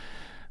to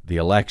the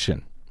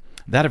election."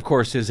 That, of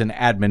course, is an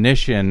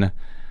admonition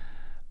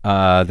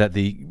that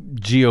the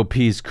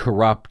GOP's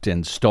corrupt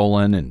and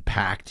stolen and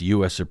packed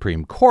U.S.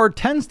 Supreme Court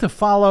tends to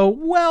follow,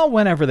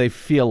 whenever they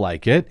feel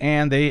like it,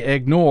 and they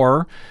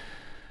ignore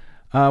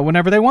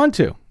whenever they want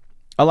to,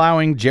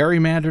 allowing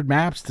gerrymandered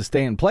maps to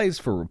stay in place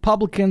for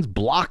Republicans,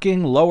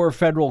 blocking lower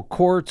federal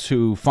courts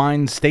who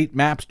find state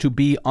maps to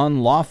be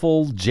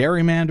unlawful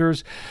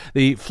gerrymanders.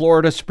 The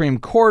Florida Supreme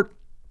Court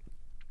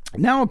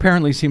now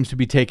apparently seems to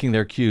be taking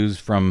their cues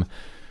from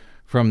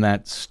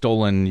that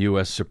stolen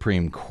U.S.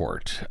 Supreme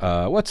Court.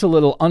 What's a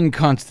little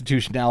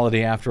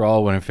unconstitutionality, after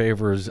all, when it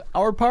favors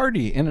our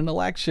party in an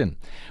election?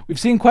 We've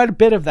seen quite a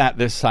bit of that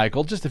this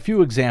cycle. Just a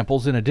few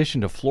examples. In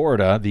addition to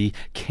Florida, the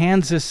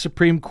Kansas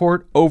Supreme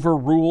Court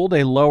overruled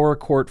a lower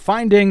court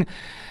finding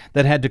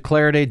that had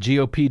declared a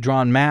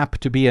GOP-drawn map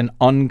to be an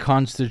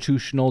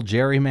unconstitutional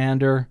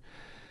gerrymander.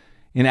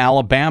 In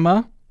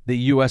Alabama, the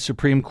U.S.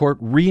 Supreme Court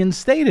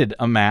reinstated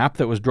a map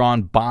that was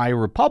drawn by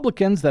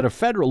Republicans that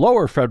a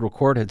lower federal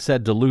court had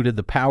said diluted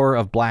the power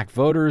of black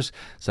voters.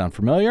 Sound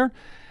familiar?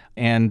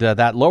 And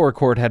that lower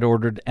court had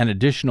ordered an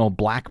additional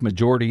black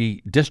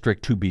majority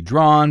district to be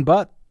drawn,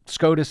 but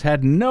SCOTUS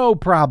had no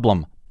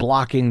problem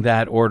blocking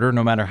that order,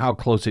 no matter how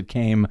close it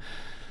came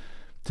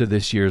to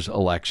this year's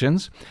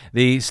elections.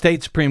 The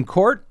state Supreme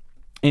Court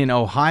in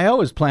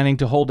Ohio is planning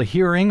to hold a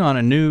hearing on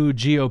a new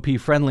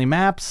GOP-friendly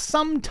map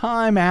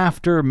sometime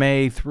after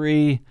May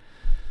 3,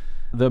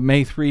 the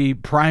May 3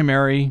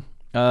 primary,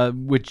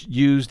 which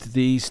used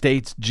the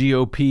state's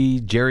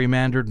GOP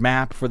gerrymandered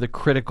map for the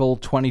critical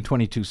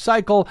 2022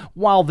 cycle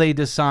while they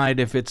decide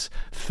if it's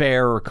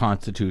fair or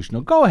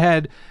constitutional. Go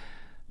ahead,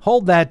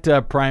 hold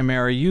that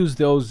primary, use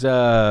those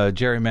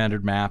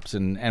gerrymandered maps,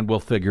 and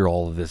we'll figure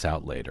all of this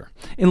out later.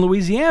 In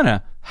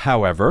Louisiana,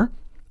 however,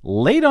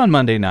 late on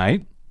Monday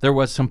night, there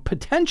was some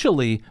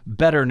potentially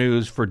better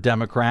news for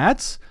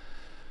Democrats,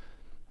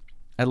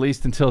 at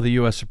least until the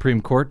U.S.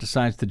 Supreme Court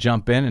decides to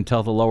jump in and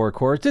tell the lower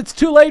courts, it's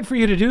too late for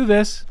you to do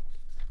this.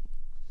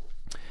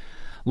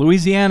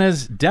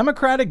 Louisiana's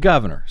Democratic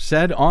governor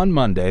said on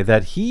Monday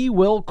that he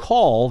will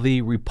call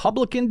the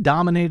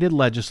Republican-dominated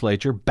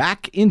legislature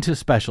back into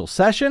special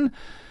session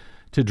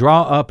to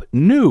draw up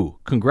new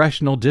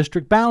congressional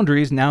district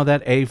boundaries now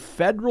that a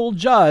federal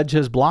judge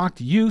has blocked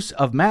use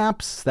of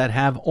maps that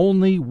have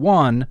only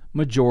one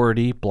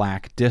majority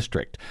black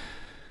district.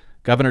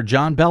 Governor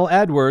John Bel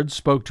Edwards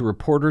spoke to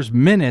reporters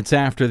minutes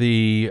after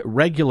the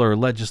regular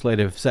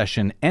legislative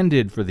session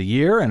ended for the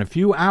year and a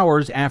few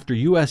hours after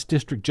U.S.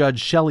 District Judge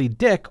Shelley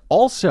Dick,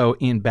 also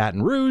in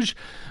Baton Rouge,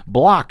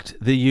 blocked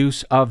the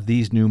use of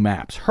these new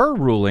maps. Her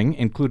ruling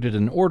included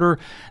an order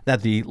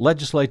that the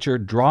legislature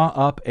draw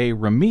up a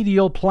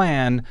remedial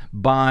plan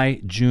by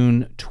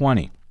June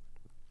 20.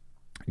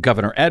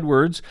 Governor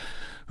Edwards,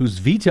 whose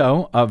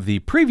veto of the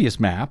previous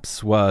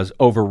maps was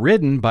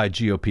overridden by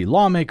GOP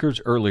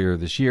lawmakers earlier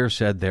this year,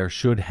 said there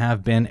should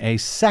have been a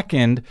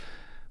second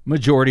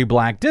majority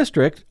black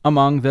district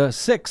among the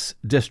 6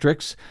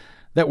 districts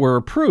that were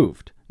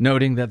approved,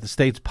 noting that the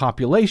state's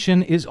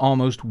population is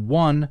almost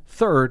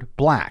 1/3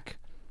 black.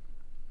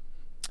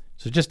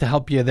 So just to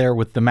help you there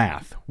with the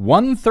math,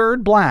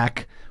 1/3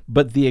 black,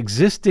 but the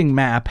existing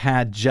map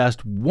had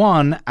just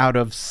 1 out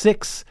of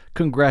 6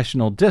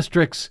 congressional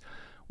districts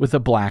with a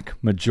black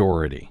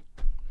majority.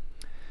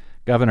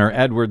 Governor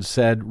Edwards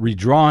said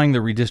redrawing the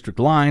redistrict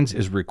lines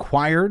is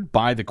required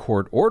by the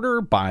court order,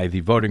 by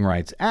the Voting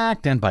Rights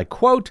Act, and by,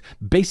 quote,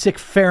 basic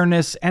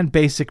fairness and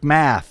basic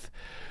math.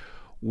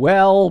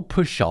 Well,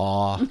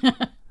 pshaw.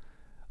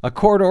 A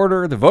court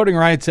order, the Voting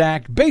Rights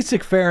Act,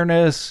 basic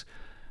fairness.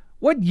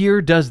 What year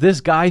does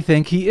this guy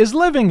think he is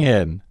living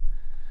in?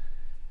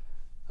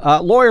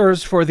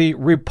 Lawyers for the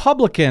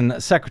Republican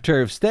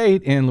Secretary of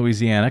State in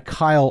Louisiana,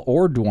 Kyle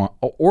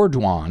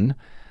Ordwan,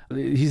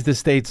 he's the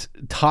state's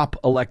top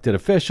elected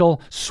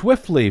official,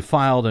 swiftly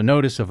filed a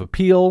notice of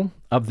appeal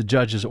of the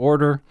judge's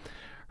order.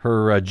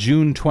 Her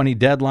June 20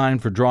 deadline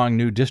for drawing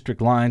new district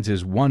lines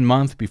is 1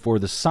 month before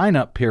the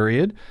sign-up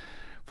period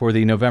for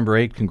the November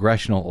 8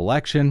 congressional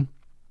election.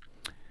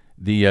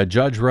 The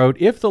judge wrote,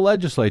 if the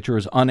legislature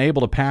is unable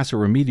to pass a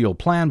remedial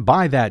plan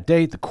by that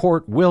date, the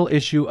court will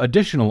issue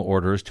additional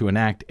orders to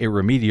enact a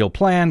remedial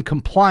plan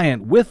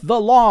compliant with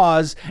the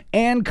laws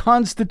and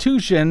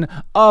Constitution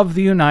of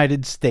the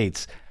United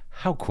States.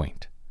 How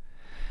quaint.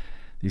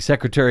 The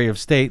Secretary of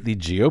State, the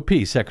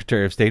GOP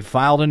Secretary of State,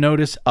 filed a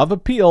notice of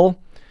appeal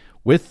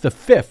with the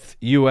 5th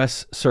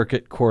U.S.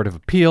 Circuit Court of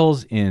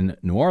Appeals in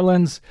New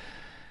Orleans,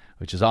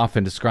 which is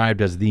often described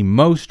as the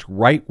most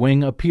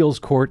right-wing appeals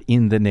court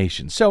in the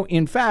nation. So,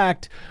 in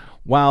fact,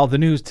 while the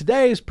news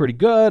today is pretty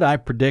good, I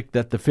predict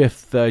that the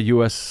 5th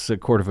U.S.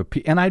 Court of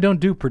Appeals, and I don't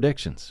do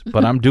predictions,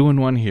 but I'm doing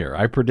one here.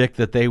 I predict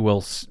that they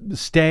will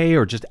stay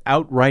or just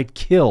outright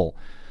kill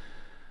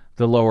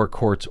the lower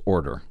court's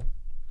order.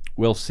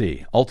 We'll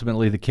see.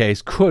 Ultimately, the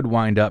case could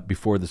wind up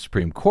before the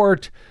Supreme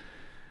Court,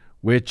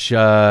 which,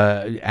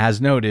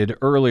 as noted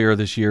earlier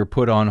this year,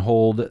 put on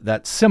hold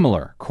that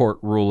similar court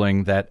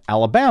ruling that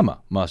Alabama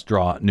must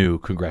draw new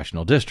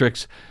congressional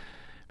districts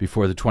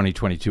before the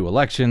 2022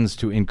 elections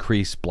to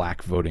increase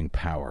black voting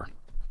power.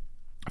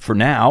 For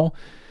now,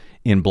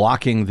 in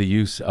blocking the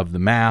use of the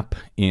map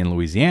in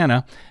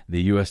Louisiana,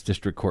 the U.S.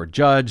 District Court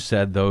judge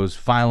said those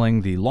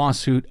filing the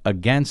lawsuit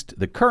against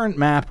the current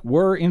map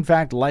were, in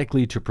fact,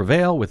 likely to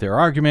prevail with their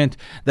argument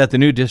that the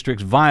new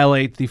districts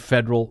violate the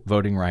Federal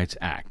Voting Rights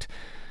Act.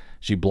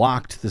 She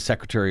blocked the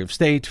Secretary of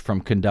State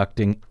from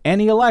conducting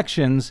any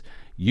elections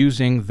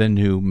using the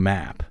new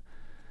map.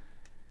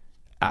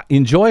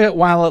 Enjoy it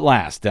while it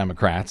lasts,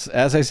 Democrats.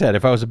 As I said,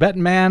 if I was a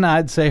betting man,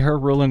 I'd say her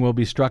ruling will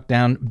be struck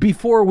down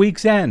before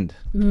week's end.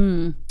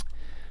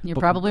 You're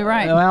probably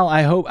right. Well,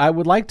 I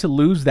would like to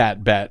lose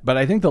that bet, but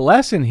I think the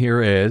lesson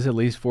here is, at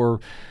least for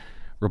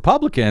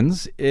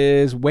Republicans,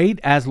 is wait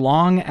as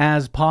long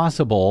as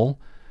possible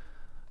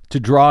to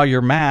draw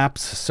your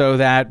maps so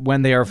that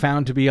when they are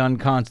found to be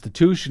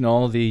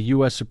unconstitutional, the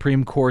U.S.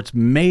 Supreme Court's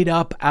made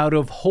up out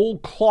of whole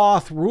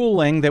cloth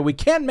ruling that we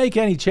can't make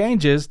any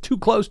changes too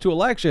close to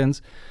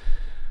elections,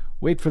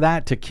 wait for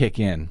that to kick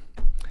in.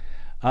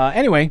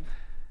 Anyway,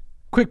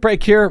 quick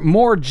break here.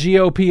 More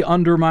GOP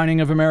undermining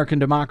of American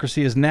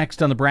democracy is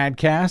next on the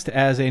BradCast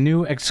as a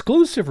new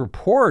exclusive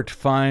report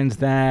finds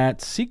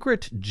that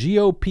secret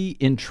GOP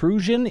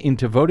intrusion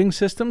into voting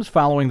systems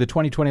following the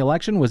 2020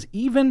 election was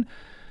even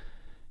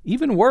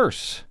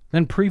worse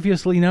than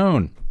previously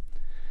known.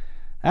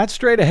 That's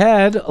straight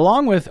ahead,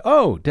 along with,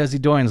 Desi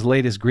Doyen's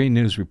latest Green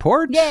News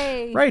report.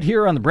 Yay! Right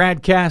here on the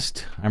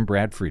BradCast. I'm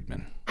Brad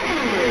Friedman.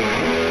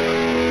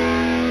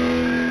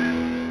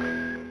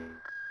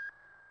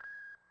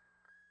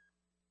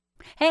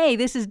 Hey,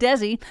 this is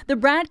Desi. The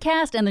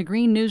BradCast and the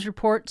Green News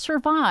Report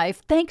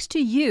survive thanks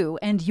to you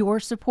and your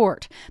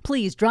support.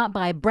 Please drop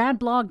by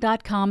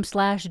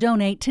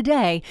bradblog.com/donate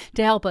today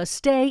to help us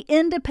stay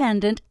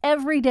independent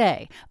every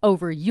day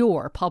over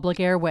your public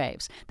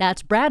airwaves.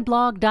 That's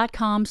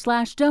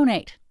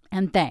bradblog.com/donate.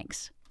 And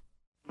thanks.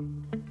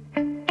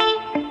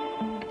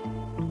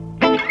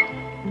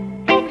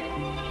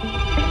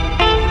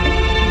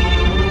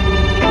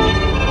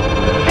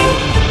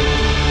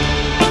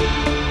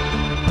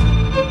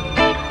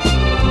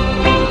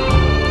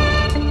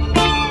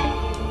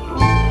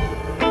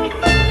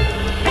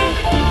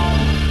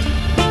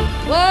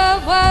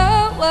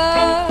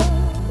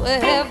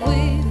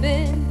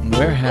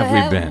 Where have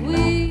we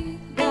been?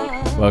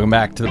 Welcome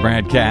back to the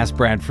BradCast.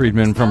 Brad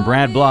Friedman from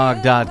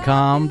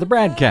bradblog.com. The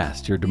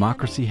BradCast, your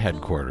democracy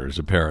headquarters,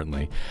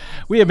 apparently.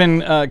 We have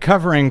been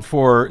covering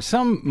for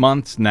some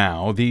months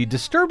now the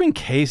disturbing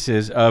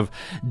cases of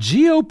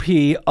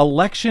GOP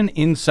election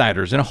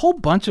insiders in a whole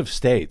bunch of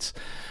states,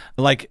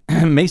 like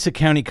Mesa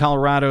County,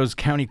 Colorado's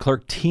County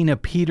Clerk Tina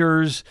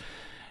Peters,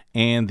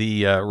 and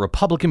the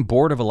Republican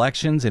Board of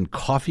Elections in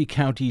Coffee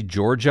County,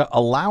 Georgia,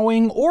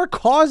 allowing or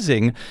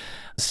causing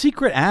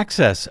secret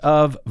access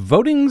of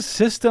voting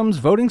system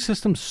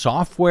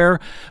software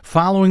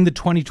following the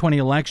 2020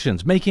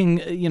 elections,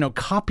 making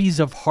copies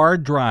of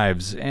hard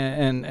drives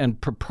and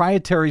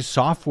proprietary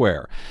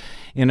software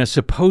in a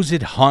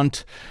supposed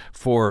hunt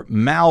for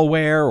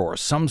malware or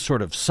some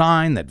sort of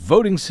sign that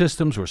voting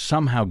systems were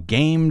somehow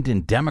gamed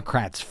in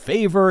Democrats'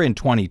 favor in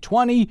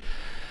 2020.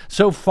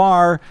 So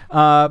far,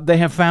 they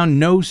have found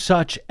no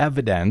such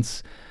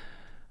evidence.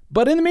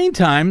 But in the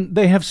meantime,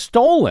 they have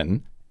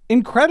stolen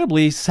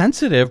incredibly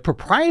sensitive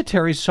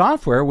proprietary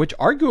software, which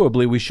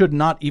arguably we should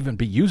not even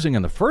be using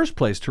in the first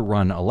place to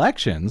run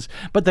elections.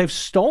 But they've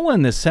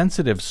stolen this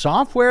sensitive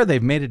software.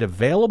 They've made it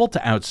available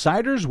to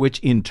outsiders, which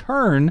in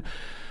turn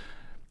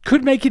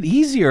could make it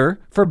easier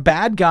for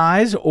bad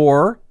guys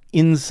or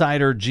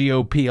insider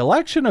GOP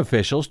election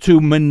officials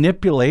to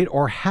manipulate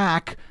or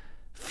hack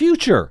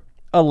future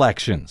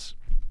elections.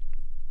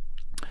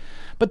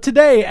 But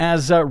today,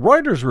 as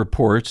Reuters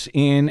reports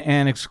in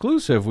an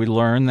exclusive, we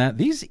learn that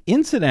these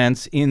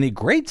incidents in the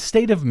great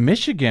state of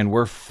Michigan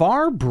were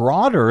far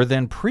broader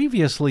than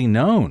previously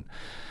known.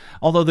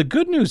 Although the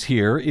good news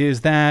here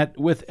is that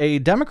with a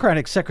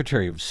Democratic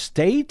Secretary of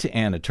State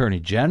and Attorney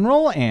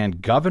General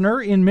and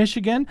Governor in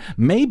Michigan,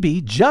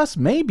 maybe, just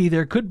maybe,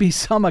 there could be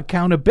some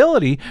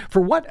accountability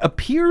for what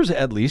appears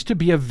at least to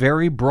be a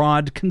very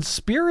broad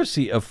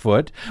conspiracy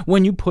afoot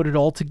when you put it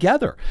all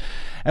together.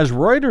 As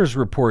Reuters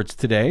reports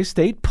today,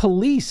 state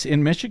police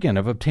in Michigan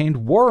have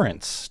obtained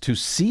warrants to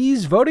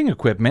seize voting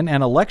equipment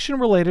and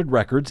election-related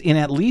records in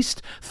at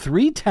least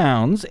 3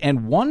 towns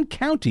and 1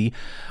 county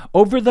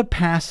over the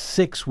past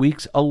 6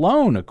 weeks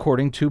alone,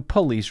 according to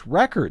police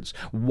records,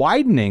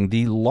 widening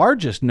the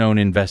largest known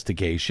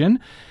investigation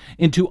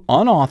into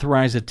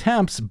unauthorized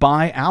attempts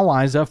by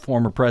allies of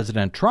former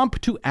President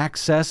Trump to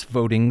access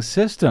voting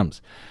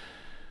systems.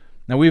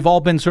 Now, we've all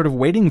been sort of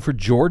waiting for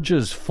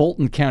Georgia's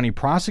Fulton County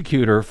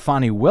prosecutor,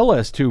 Fani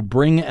Willis, to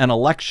bring an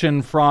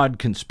election fraud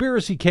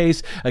conspiracy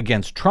case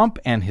against Trump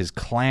and his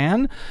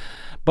clan.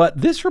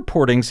 But this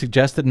reporting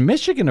suggests that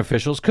Michigan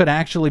officials could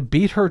actually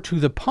beat her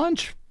to the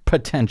punch,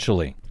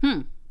 potentially.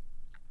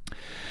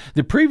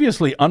 The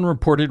previously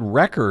unreported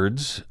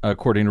records,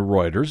 according to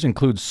Reuters,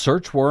 include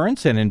search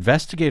warrants and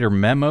investigator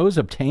memos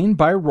obtained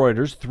by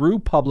Reuters through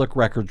public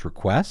records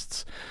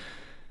requests.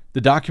 The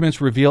documents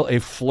reveal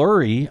a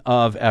flurry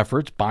of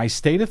efforts by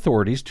state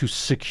authorities to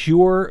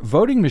secure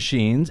voting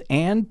machines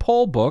and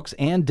poll books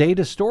and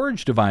data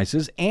storage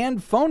devices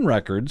and phone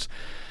records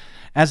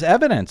as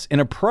evidence in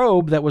a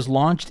probe that was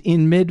launched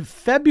in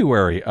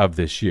mid-February of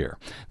this year.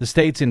 The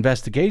state's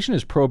investigation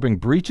is probing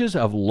breaches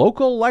of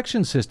local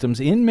election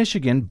systems in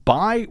Michigan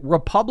by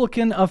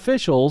Republican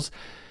officials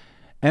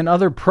and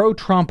other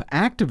pro-Trump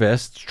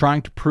activists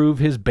trying to prove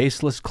his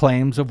baseless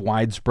claims of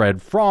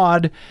widespread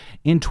fraud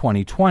in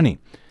 2020.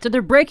 So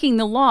they're breaking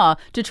the law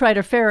to try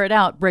to ferret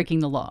out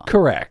breaking the law.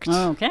 Correct.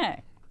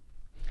 Okay.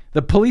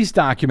 The police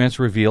documents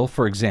reveal,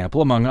 for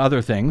example, among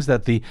other things,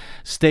 that the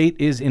state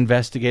is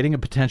investigating a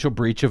potential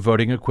breach of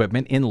voting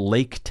equipment in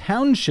Lake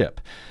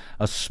Township,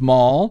 a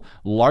small,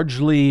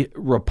 largely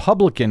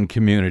Republican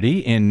community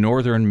in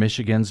northern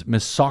Michigan's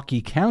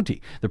Missaukee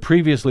County. The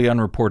previously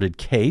unreported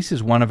case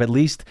is one of at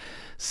least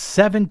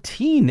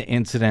 17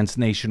 incidents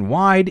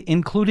nationwide,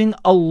 including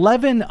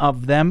 11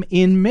 of them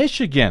in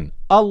Michigan.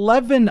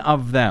 11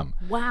 of them.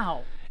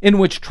 Wow. In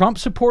which Trump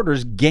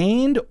supporters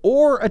gained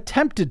or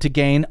attempted to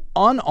gain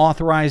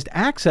unauthorized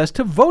access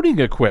to voting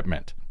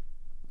equipment.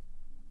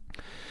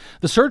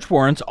 The search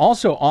warrants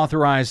also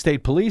authorized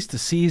state police to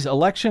seize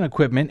election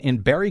equipment in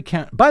Barry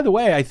County. By the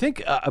way, I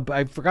think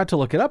I forgot to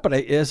look it up, but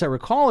as I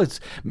recall,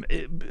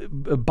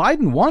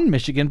 Biden won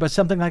Michigan by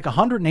something like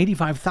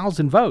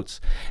 185,000 votes.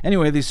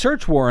 Anyway, the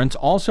search warrants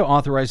also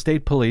authorized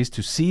state police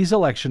to seize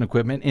election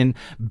equipment in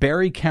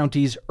Barry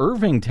County's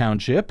Irving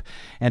Township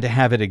and to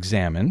have it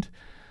examined.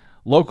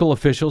 Local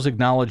officials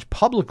acknowledged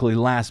publicly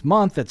last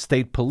month that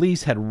state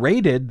police had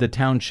raided the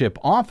township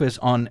office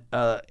on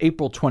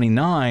April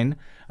 29,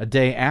 a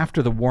day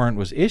after the warrant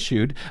was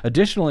issued.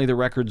 Additionally, the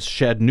records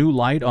shed new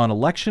light on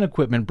election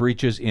equipment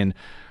breaches in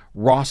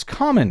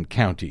Roscommon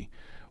County.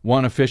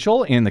 One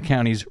official in the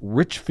county's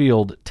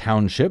Richfield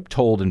Township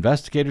told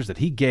investigators that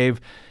he gave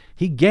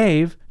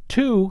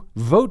 2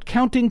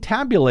 vote-counting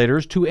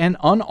tabulators to an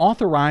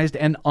unauthorized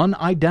and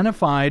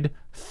unidentified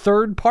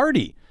third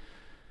party,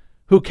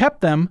 who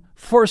kept them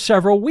for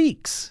several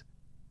weeks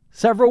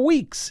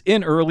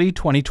in early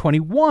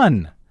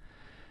 2021.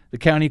 The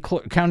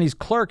county's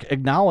clerk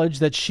acknowledged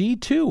that she,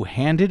 too,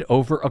 handed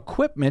over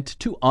equipment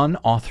to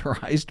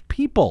unauthorized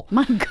people.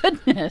 My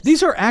goodness.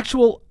 These are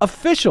actual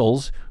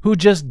officials who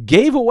just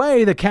gave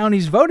away the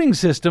county's voting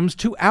systems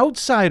to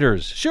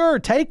outsiders. Sure,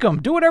 take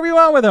them. Do whatever you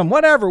want with them.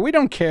 Whatever. We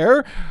don't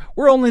care.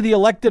 We're only the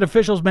elected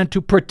officials meant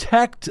to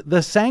protect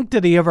the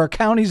sanctity of our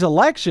county's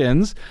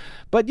elections.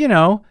 But,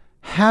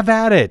 have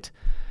at it.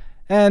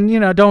 And,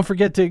 don't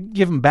forget to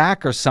give them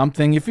back or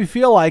something if you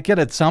feel like it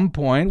at some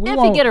point. If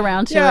you get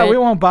around to it. Yeah, we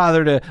won't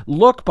bother to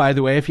look, by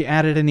the way, if you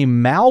added any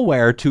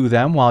malware to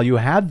them while you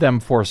had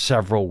them for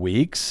several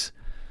weeks.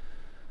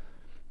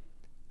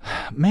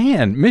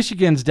 Man,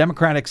 Michigan's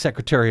Democratic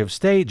Secretary of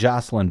State,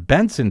 Jocelyn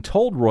Benson,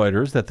 told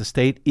Reuters that the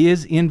state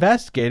is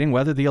investigating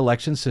whether the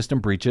election system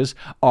breaches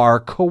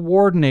are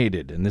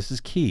coordinated. And this is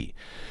key.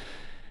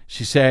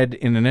 She said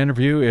in an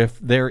interview, if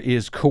there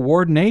is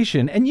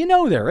coordination, and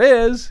there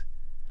is.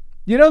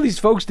 These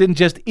folks didn't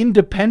just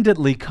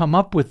independently come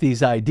up with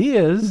these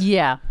ideas.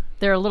 Yeah,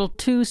 they're a little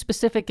too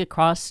specific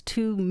across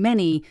too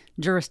many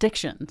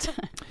jurisdictions.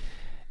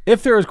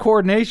 If there is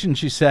coordination,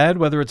 she said,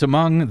 whether it's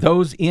among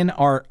those in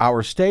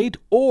our state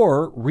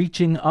or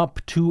reaching up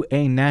to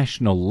a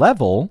national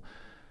level,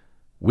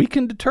 we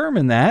can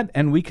determine that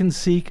and we can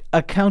seek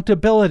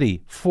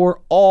accountability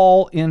for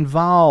all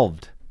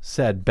involved,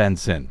 said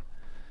Benson.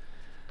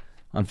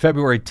 On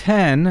February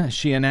 10,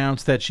 she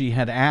announced that she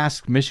had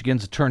asked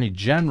Michigan's Attorney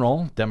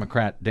General,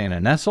 Democrat Dana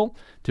Nessel,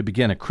 to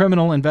begin a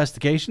criminal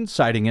investigation,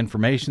 citing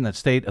information that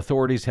state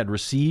authorities had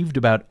received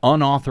about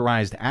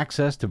unauthorized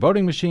access to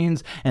voting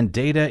machines and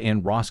data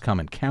in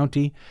Roscommon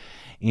County.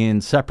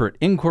 In separate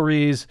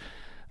inquiries,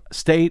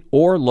 state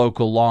or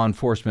local law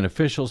enforcement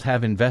officials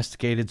have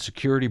investigated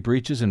security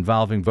breaches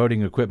involving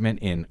voting equipment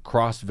in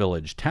Cross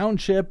Village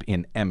Township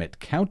in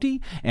Emmett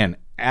County and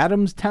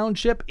Adams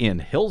Township in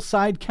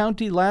Hillside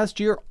County last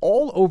year,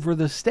 all over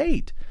the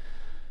state.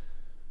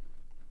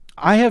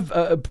 I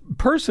have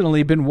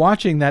personally been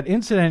watching that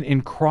incident in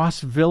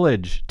Cross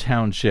Village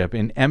Township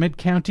in Emmett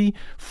County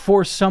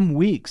for some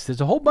weeks.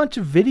 There's a whole bunch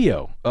of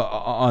video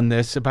on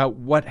this about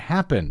what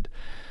happened.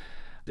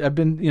 I've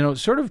been,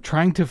 sort of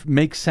trying to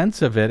make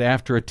sense of it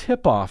after a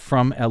tip-off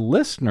from a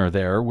listener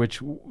there,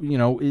 which,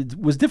 it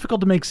was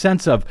difficult to make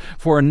sense of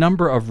for a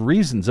number of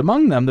reasons.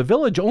 Among them, the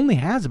village only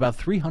has about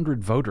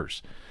 300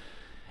 voters,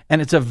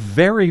 and it's a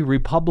very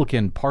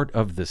Republican part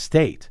of the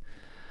state.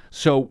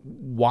 So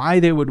why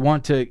they would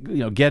want to,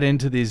 get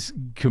into these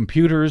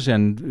computers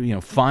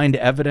and, find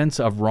evidence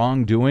of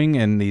wrongdoing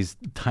in these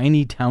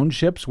tiny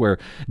townships where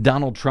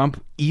Donald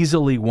Trump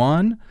easily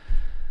won?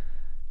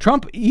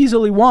 Trump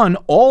easily won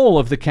all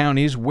of the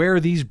counties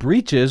where these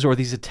breaches or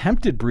these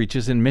attempted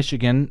breaches in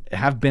Michigan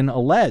have been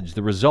alleged.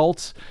 The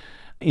results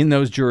in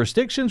those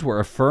jurisdictions were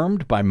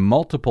affirmed by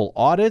multiple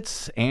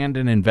audits and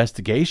an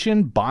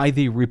investigation by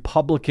the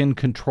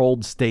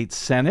Republican-controlled state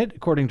Senate,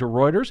 according to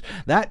Reuters.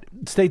 That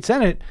state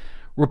Senate,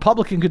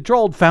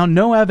 Republican-controlled, found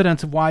no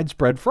evidence of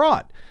widespread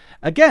fraud.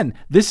 Again,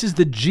 this is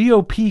the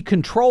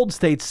GOP-controlled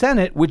state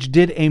Senate, which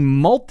did a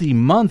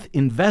multi-month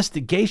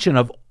investigation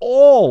of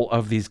all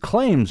of these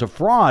claims of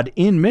fraud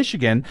in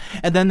Michigan,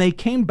 and then they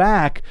came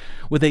back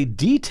with a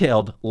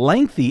detailed,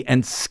 lengthy,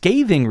 and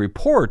scathing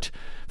report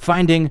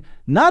finding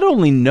not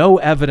only no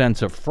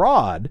evidence of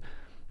fraud,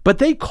 but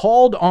they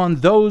called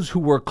on those who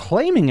were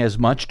claiming as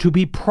much to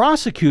be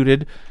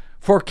prosecuted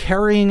for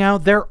carrying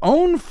out their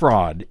own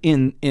fraud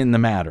in the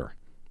matter.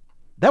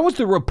 That was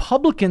the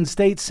Republican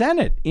state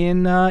Senate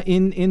in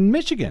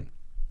Michigan.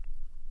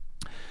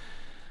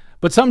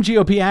 But some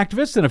GOP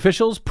activists and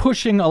officials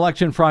pushing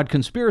election fraud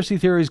conspiracy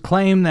theories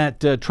claim that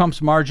Trump's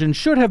margin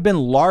should have been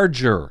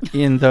larger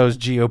in those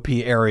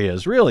GOP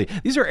areas. Really,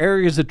 these are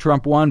areas that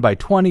Trump won by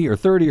 20 or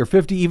 30 or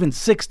 50, even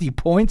 60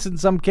 points in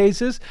some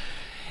cases.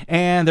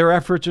 And their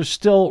efforts are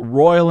still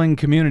roiling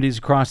communities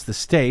across the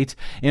state.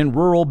 In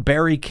rural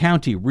Barry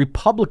County,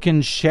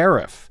 Republican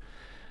Sheriff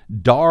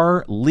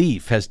Dar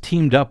Leaf has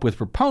teamed up with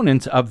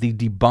proponents of the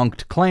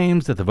debunked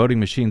claims that the voting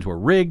machines were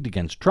rigged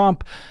against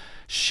Trump.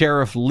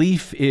 Sheriff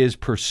Leaf is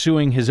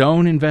pursuing his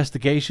own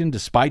investigation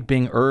despite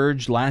being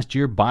urged last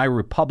year by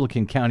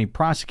Republican county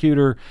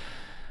prosecutor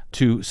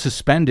to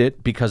suspend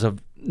it because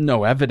of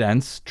no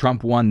evidence.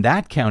 Trump won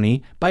that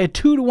county by a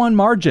 2-to-1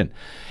 margin.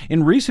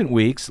 In recent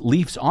weeks,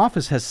 Leaf's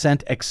office has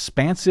sent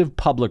expansive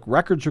public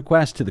records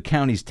requests to the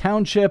county's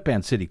township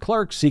and city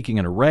clerks seeking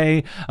an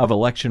array of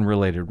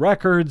election-related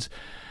records.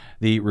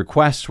 The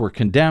requests were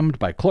condemned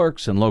by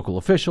clerks and local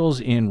officials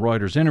in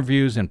Reuters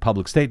interviews and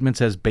public statements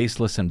as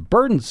baseless and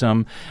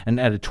burdensome. An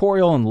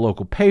editorial in the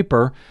local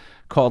paper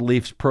called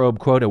Leaf's probe,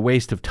 quote, a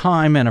waste of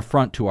time and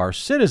affront to our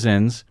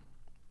citizens.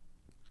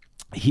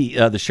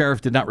 The sheriff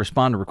did not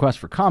respond to requests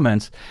for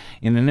comments.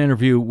 In an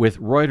interview with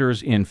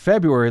Reuters in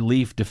February,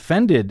 Leaf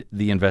defended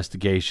the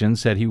investigation,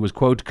 said he was,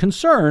 quote,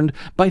 concerned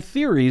by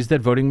theories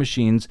that voting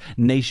machines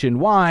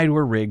nationwide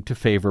were rigged to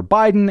favor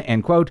Biden,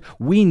 and, quote,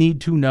 we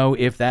need to know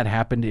if that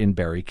happened in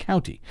Barry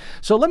County.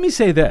 So let me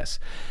say this.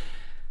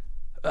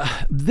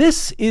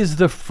 This is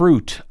the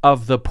fruit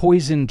of the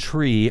poison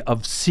tree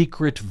of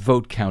secret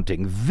vote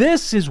counting.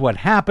 This is what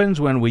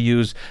happens when we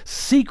use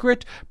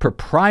secret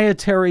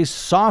proprietary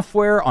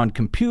software on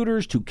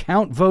computers to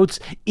count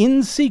votes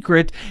in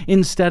secret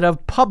instead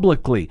of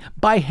publicly,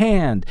 by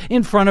hand,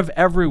 in front of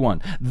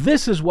everyone.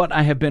 This is what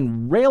I have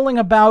been railing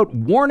about,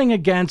 warning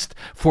against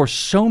for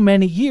so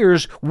many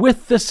years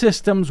with the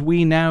systems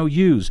we now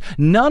use.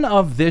 None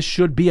of this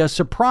should be a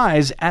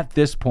surprise at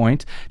this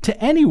point to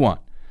anyone.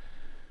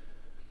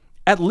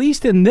 At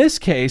least in this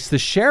case, the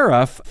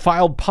sheriff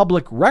filed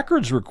public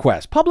records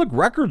requests. Public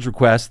records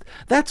requests,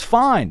 that's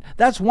fine.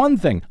 That's one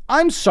thing.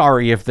 I'm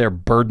sorry if they're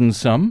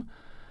burdensome,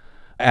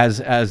 as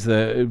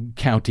the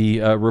county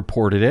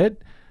reported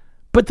it.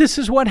 But this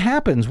is what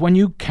happens when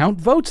you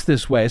count votes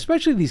this way,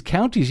 especially these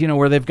counties,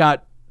 where they've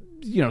got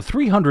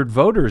 300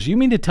 voters. You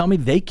mean to tell me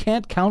they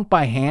can't count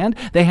by hand?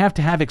 They have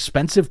to have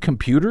expensive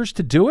computers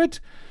to do it?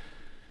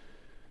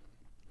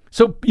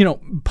 So,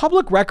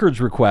 public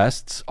records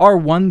requests are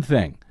one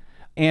thing.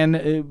 And,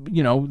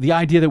 the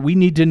idea that we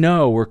need to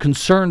know, we're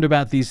concerned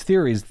about these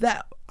theories,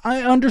 that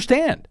I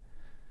understand.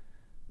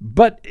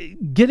 But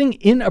getting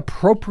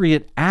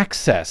inappropriate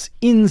access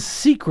in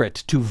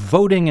secret to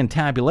voting and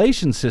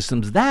tabulation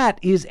systems, that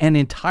is an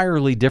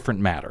entirely different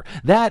matter.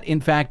 That,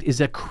 in fact,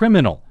 is a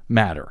criminal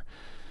matter.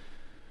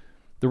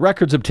 The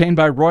records obtained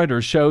by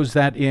Reuters shows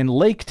that in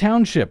Lake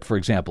Township, for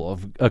example,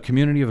 of a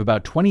community of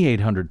about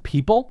 2,800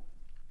 people,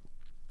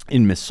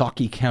 in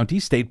Missaukee County,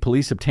 state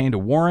police obtained a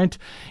warrant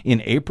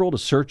in April to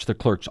search the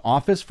clerk's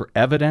office for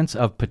evidence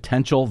of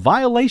potential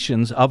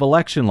violations of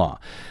election law.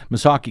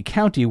 Missaukee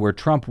County, where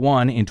Trump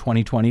won in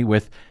 2020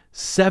 with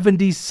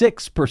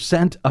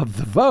 76% of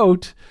the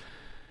vote,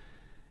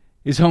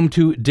 is home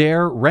to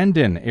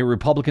Gerrymandering, a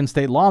Republican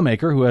state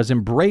lawmaker who has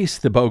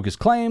embraced the bogus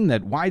claim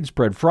that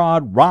widespread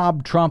fraud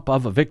robbed Trump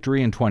of a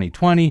victory in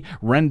 2020.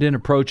 Rendon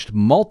approached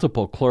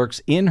multiple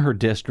clerks in her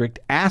district,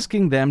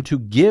 asking them to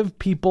give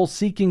people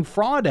seeking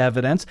fraud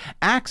evidence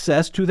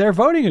access to their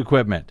voting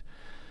equipment.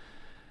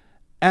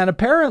 And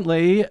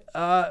apparently,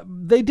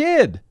 they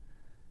did.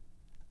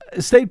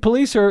 State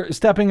police are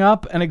stepping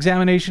up an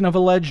examination of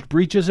alleged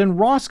breaches in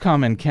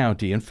Roscommon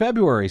County. In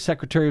February,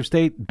 Secretary of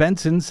State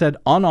Benson said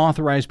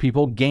unauthorized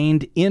people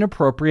gained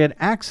inappropriate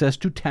access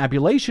to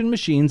tabulation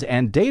machines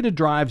and data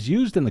drives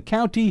used in the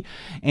county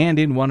and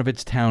in one of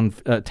its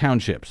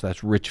townships.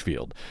 That's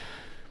Richfield.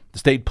 The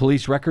state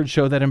police records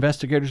show that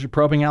investigators are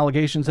probing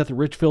allegations that the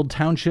Richfield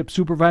Township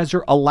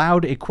supervisor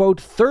allowed a,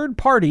 quote, third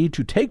party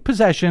to take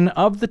possession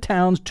of the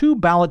town's 2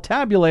 ballot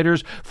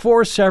tabulators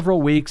for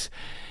several weeks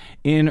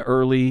in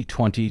early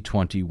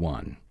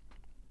 2021.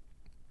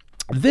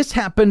 This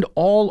happened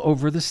all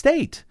over the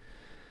state.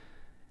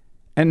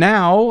 And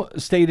now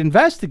state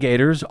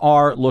investigators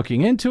are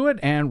looking into it,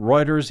 and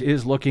Reuters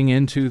is looking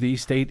into the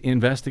state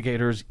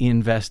investigators'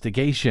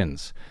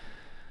 investigations.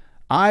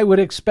 I would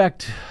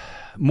expect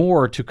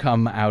more to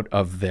come out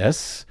of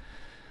this,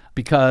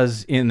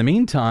 because in the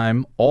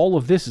meantime, all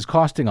of this is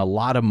costing a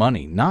lot of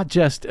money, not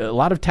just a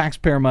lot of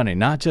taxpayer money,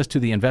 not just to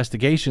the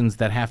investigations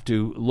that have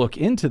to look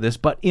into this,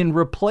 but in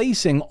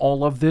replacing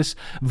all of this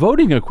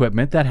voting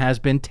equipment that has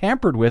been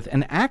tampered with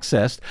and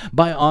accessed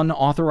by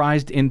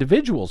unauthorized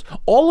individuals.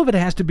 All of it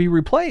has to be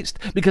replaced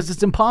because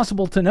it's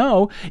impossible to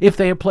know if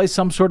they have placed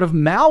some sort of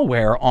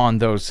malware on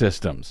those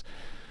systems.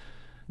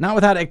 Not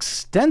without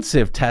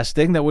extensive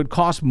testing that would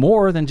cost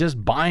more than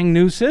just buying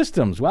new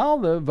systems. Well,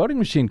 the voting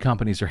machine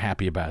companies are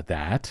happy about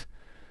that.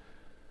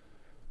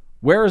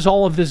 Where is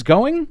all of this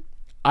going?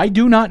 I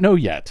do not know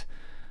yet.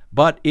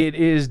 But it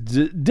is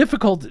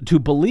difficult to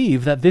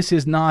believe that this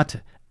is not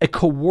a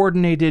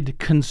coordinated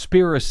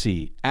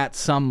conspiracy at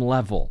some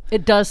level.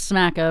 It does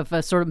smack of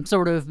a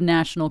sort of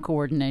national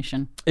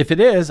coordination. If it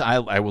is,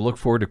 I will look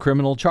forward to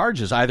criminal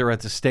charges, either at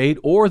the state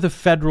or the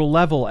federal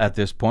level at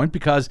this point,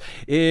 because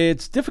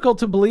it's difficult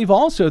to believe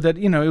also that,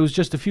 it was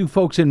just a few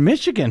folks in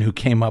Michigan who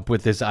came up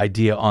with this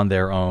idea on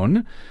their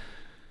own.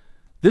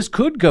 This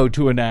could go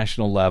to a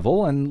national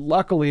level, and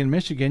luckily in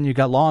Michigan, you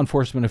got law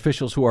enforcement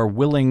officials who are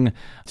willing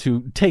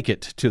to take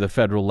it to the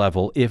federal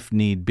level if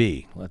need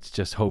be. Let's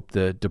just hope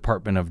the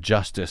Department of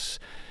Justice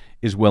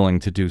is willing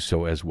to do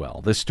so as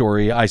well. This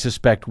story, I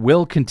suspect,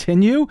 will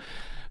continue.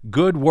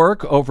 Good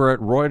work over at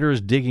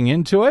Reuters digging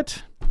into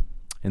it.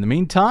 In the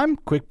meantime,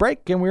 quick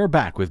break, and we are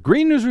back with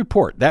Green News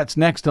Report. That's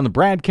next on the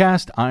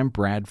BradCast. I'm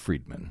Brad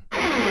Friedman.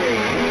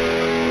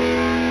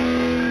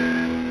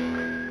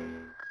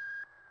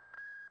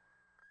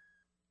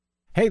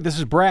 Hey, this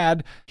is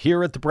Brad.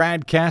 Here at the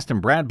BradCast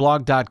and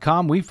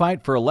BradBlog.com, we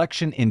fight for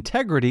election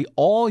integrity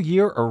all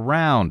year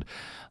around,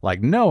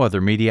 like no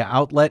other media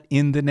outlet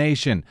in the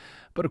nation.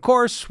 But of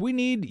course, we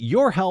need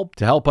your help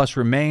to help us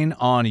remain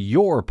on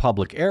your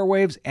public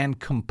airwaves and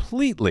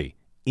completely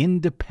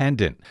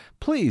independent.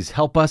 Please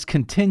help us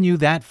continue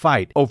that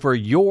fight over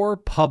your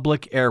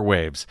public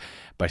airwaves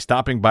by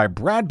stopping by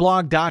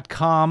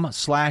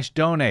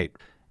BradBlog.com/donate.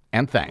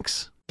 And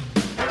thanks.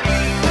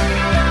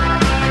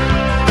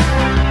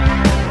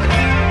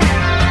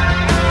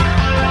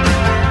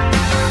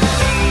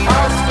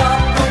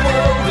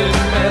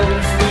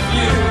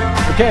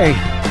 Okay,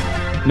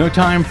 no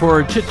time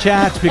for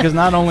chit-chats because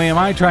not only am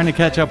I trying to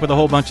catch up with a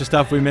whole bunch of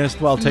stuff we missed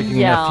while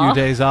taking a few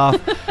days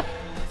off,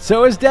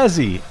 so is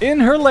Desi in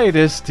her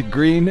latest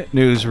Green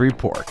News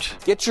Report.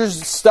 Get your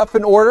stuff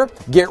in order.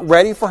 Get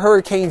ready for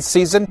hurricane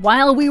season.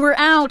 While we were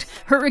out,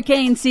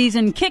 hurricane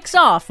season kicks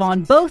off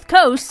on both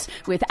coasts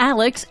with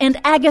Alex and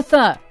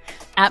Agatha.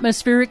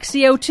 Atmospheric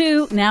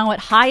CO2 now at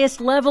highest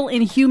level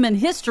in human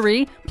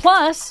history,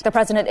 plus the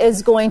president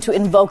is going to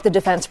invoke the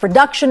Defense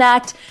Production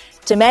Act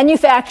to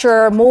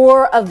manufacture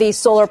more of these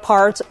solar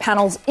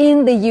panels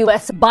in the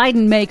U.S.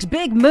 Biden makes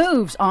big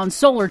moves on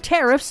solar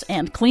tariffs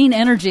and clean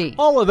energy.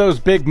 All of those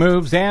big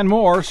moves and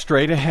more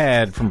straight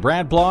ahead from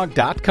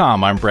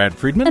BradBlog.com. I'm Brad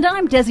Friedman. And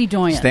I'm Desi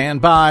Doyen.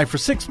 Stand by for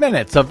 6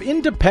 minutes of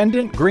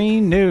independent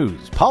green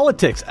news,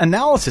 politics,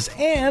 analysis,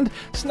 and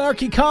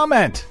snarky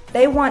comment.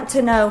 They want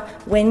to know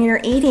when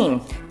you're eating.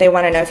 They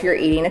want to know if you're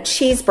eating a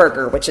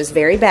cheeseburger, which is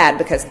very bad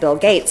because Bill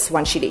Gates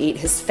wants you to eat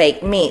his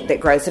fake meat that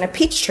grows in a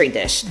Peachtree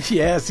dish.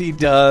 Yes, he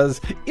does.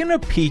 In a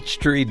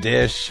Peachtree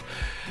dish.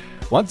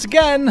 Once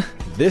again,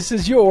 this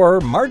is your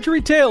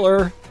Marjorie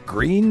Taylor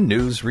Green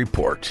News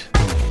Report.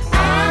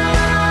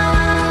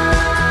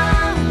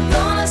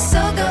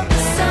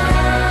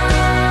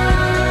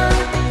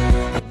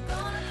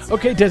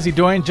 Okay, Desi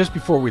Doyen, just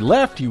before we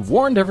left, you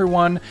warned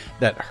everyone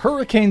that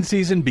hurricane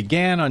season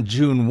began on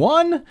June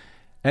 1,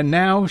 and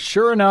now,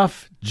 sure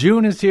enough,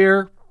 June is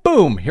here.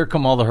 Boom, here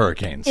come all the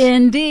hurricanes.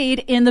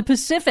 Indeed. In the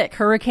Pacific,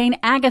 Hurricane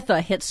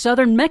Agatha hit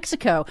southern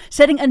Mexico,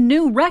 setting a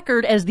new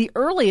record as the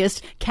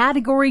earliest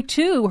Category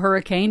 2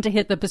 hurricane to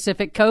hit the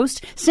Pacific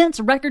coast since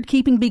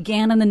record-keeping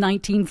began in the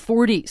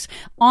 1940s.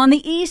 On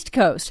the East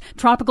Coast,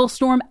 Tropical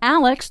Storm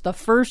Alex, the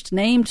first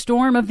named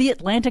storm of the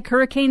Atlantic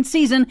hurricane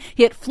season,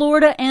 hit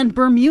Florida and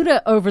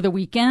Bermuda over the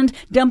weekend,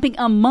 dumping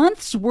a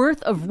month's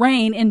worth of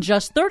rain in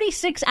just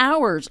 36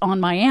 hours on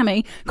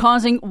Miami,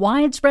 causing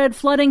widespread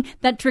flooding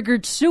that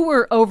triggered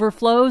sewer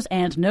overflows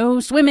and no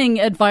swimming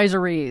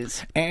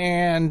advisories.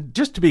 And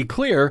just to be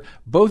clear,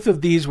 both of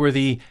these were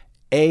the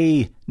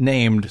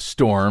A-named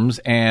storms,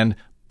 and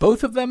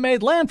both of them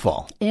made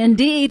landfall.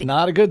 Indeed.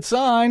 Not a good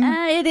sign.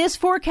 It is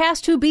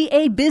forecast to be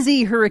a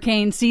busy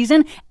hurricane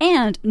season,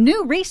 and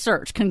new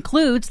research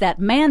concludes that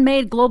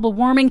man-made global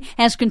warming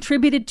has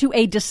contributed to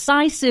a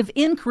decisive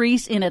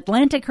increase in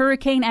Atlantic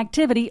hurricane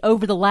activity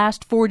over the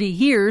last 40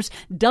 years,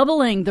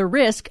 doubling the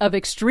risk of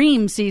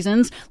extreme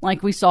seasons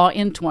like we saw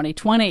in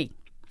 2020.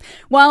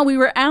 While we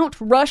were out,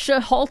 Russia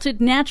halted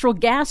natural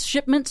gas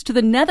shipments to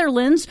the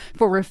Netherlands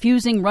for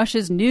refusing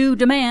Russia's new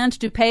demand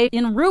to pay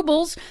in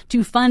rubles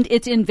to fund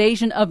its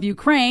invasion of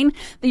Ukraine.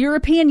 The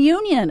European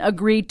Union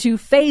agreed to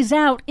phase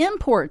out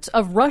imports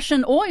of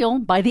Russian oil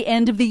by the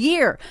end of the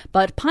year,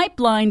 but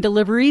pipeline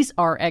deliveries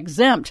are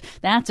exempt.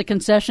 That's a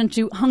concession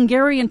to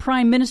Hungarian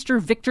Prime Minister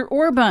Viktor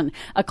Orban,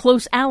 a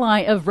close ally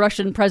of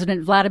Russian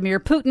President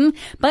Vladimir Putin,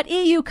 but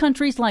EU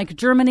countries like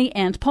Germany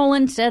and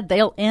Poland said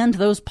they'll end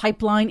those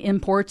pipeline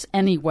imports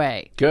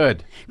anyway.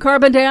 Good.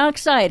 Carbon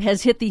dioxide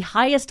has hit the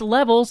highest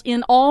levels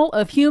in all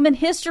of human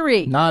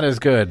history. Not as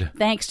good.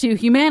 Thanks to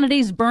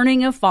humanity's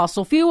burning of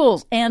fossil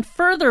fuels and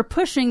further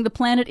pushing the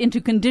planet into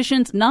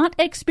conditions not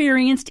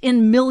experienced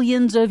in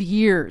millions of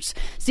years.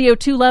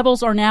 CO2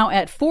 levels are now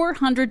at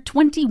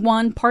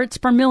 421 parts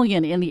per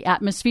million in the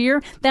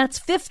atmosphere. That's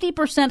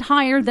 50%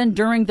 higher than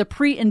during the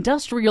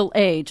pre-industrial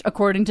age,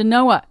 according to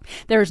NOAA.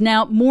 There's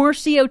now more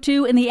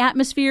CO2 in the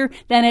atmosphere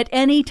than at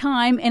any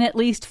time in at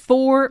least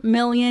 4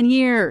 million million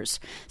years.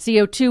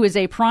 CO2 is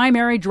a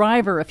primary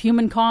driver of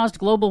human-caused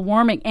global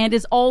warming and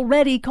is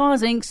already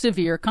causing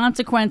severe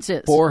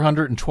consequences.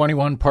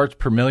 421 parts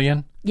per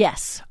million?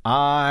 Yes.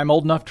 I'm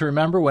old enough to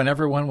remember when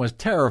everyone was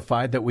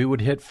terrified that we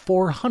would hit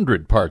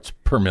 400 parts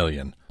per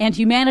million. And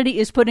humanity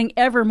is putting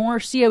ever more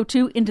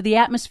CO2 into the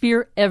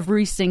atmosphere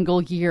every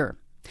single year.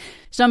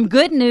 Some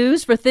good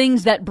news for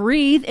things that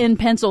breathe in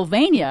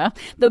Pennsylvania.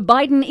 The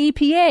Biden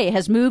EPA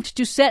has moved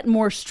to set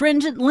more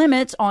stringent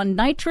limits on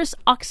nitrous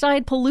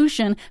oxide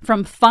pollution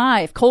from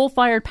 5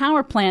 coal-fired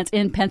power plants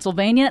in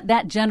Pennsylvania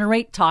that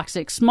generate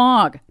toxic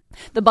smog.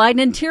 The Biden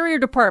Interior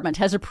Department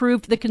has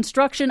approved the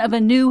construction of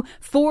a new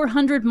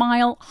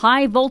 400-mile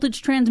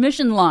high-voltage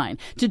transmission line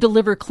to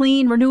deliver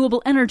clean,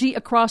 renewable energy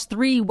across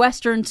 3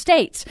 western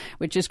states,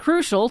 which is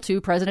crucial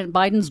to President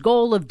Biden's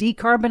goal of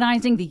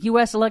decarbonizing the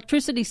U.S.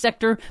 electricity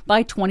sector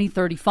by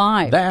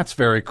 2035. That's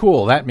very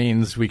cool. That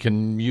means we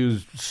can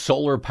use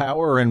solar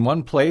power in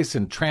one place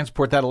and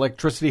transport that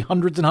electricity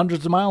hundreds and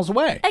hundreds of miles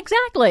away.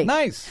 Exactly.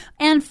 Nice.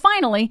 And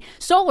finally,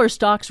 solar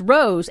stocks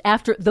rose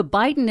after the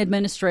Biden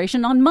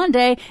administration on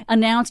Monday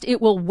announced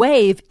it will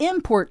waive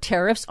import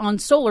tariffs on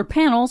solar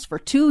panels for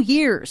 2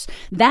 years.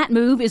 That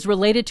move is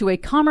related to a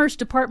Commerce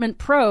Department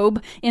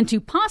probe into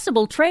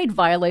possible trade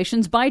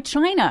violations by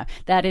China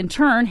that in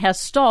turn has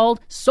stalled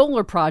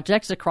solar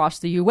projects across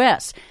the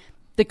U.S.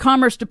 The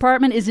Commerce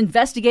Department is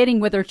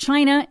investigating whether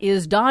China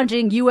is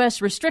dodging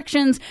U.S.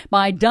 restrictions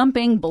by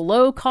dumping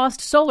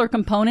below-cost solar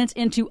components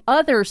into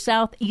other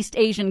Southeast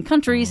Asian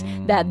countries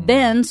that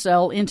then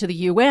sell into the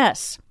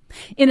U.S.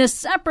 In a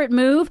separate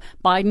move,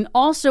 Biden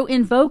also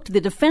invoked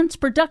the Defense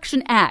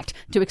Production Act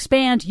to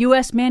expand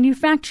U.S.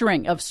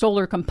 manufacturing of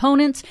solar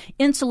components,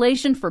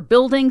 insulation for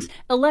buildings,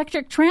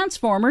 electric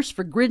transformers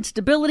for grid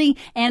stability,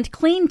 and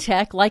clean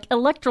tech like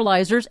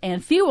electrolyzers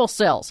and fuel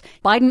cells.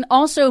 Biden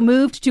also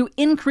moved to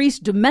increase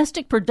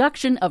domestic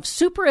production of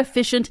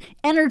super-efficient,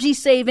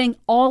 energy-saving,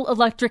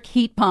 all-electric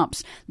heat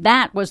pumps.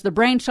 That was the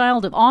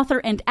brainchild of author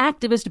and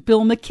activist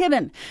Bill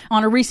McKibben.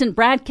 On a recent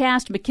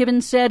BradCast,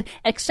 McKibben said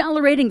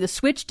accelerating the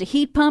switch to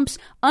heat pumps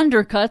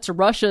undercuts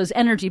Russia's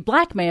energy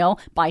blackmail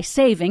by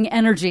saving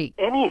energy.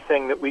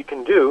 Anything that we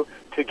can do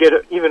to get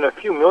even a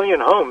few million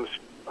homes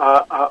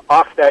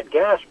off that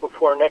gas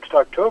before next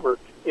October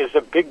is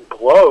a big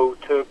blow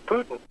to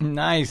Putin.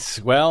 Nice.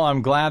 Well,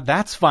 I'm glad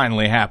that's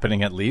finally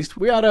happening at least.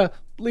 We ought to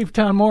leave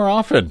town more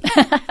often.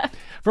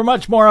 For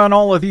much more on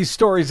all of these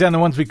stories and the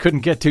ones we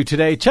couldn't get to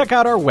today, check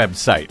out our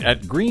website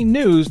at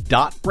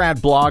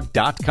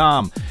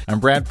greennews.bradblog.com. I'm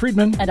Brad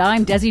Friedman. And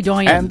I'm Desi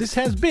Doyen. And this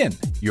has been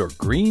your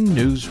Green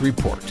News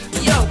Report.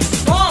 Yo,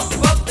 bump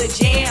up the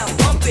jam,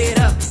 bump it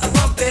up,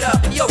 bump it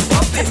up. Yo,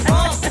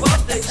 bump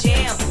up the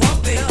jam,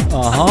 bump it up,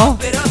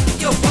 bump it up.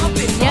 Yo, bump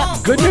it,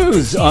 yep. Good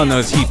news on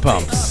those heat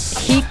pumps.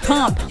 Heat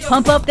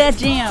pump up that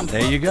jam.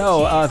 There you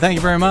go. Thank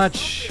you very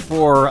much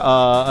for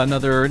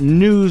another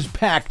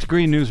news-packed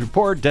Green News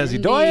Report. Desi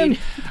Doyen,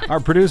 our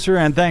producer,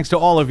 and thanks to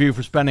all of you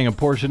for spending a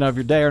portion of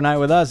your day or night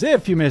with us.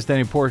 If you missed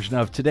any portion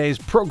of today's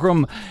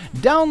program,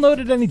 download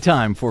it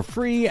anytime for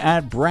free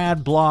at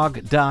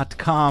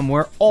bradblog.com,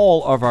 where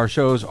all of our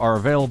shows are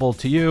available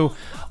to you,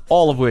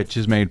 all of which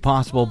is made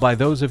possible by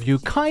those of you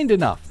kind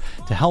enough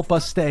to help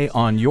us stay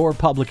on your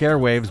public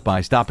airwaves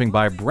by stopping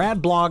by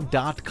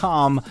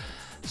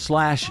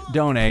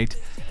bradblog.com/donate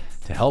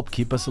to help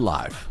keep us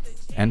alive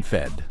and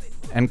fed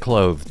and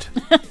clothed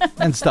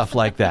and stuff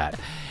like that.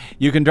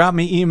 You can drop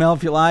me email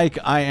if you like.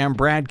 I am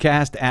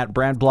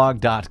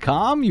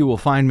bradcast@bradblog.com. You will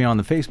find me on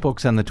the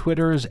Facebooks and the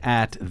Twitters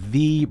at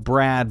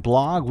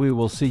 @TheBradBlog. We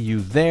will see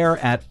you there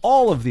at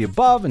all of the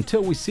above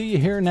until we see you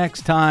here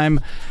next time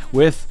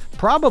with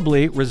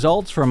probably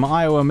results from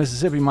Iowa,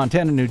 Mississippi,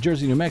 Montana, New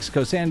Jersey, New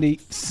Mexico,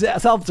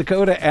 South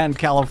Dakota, and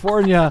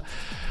California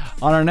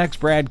on our next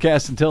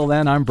BradCast. Until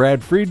then, I'm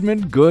Brad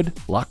Friedman. Good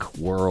luck,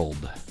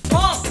 world.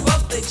 bump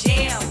up the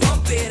jam,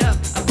 bump it up.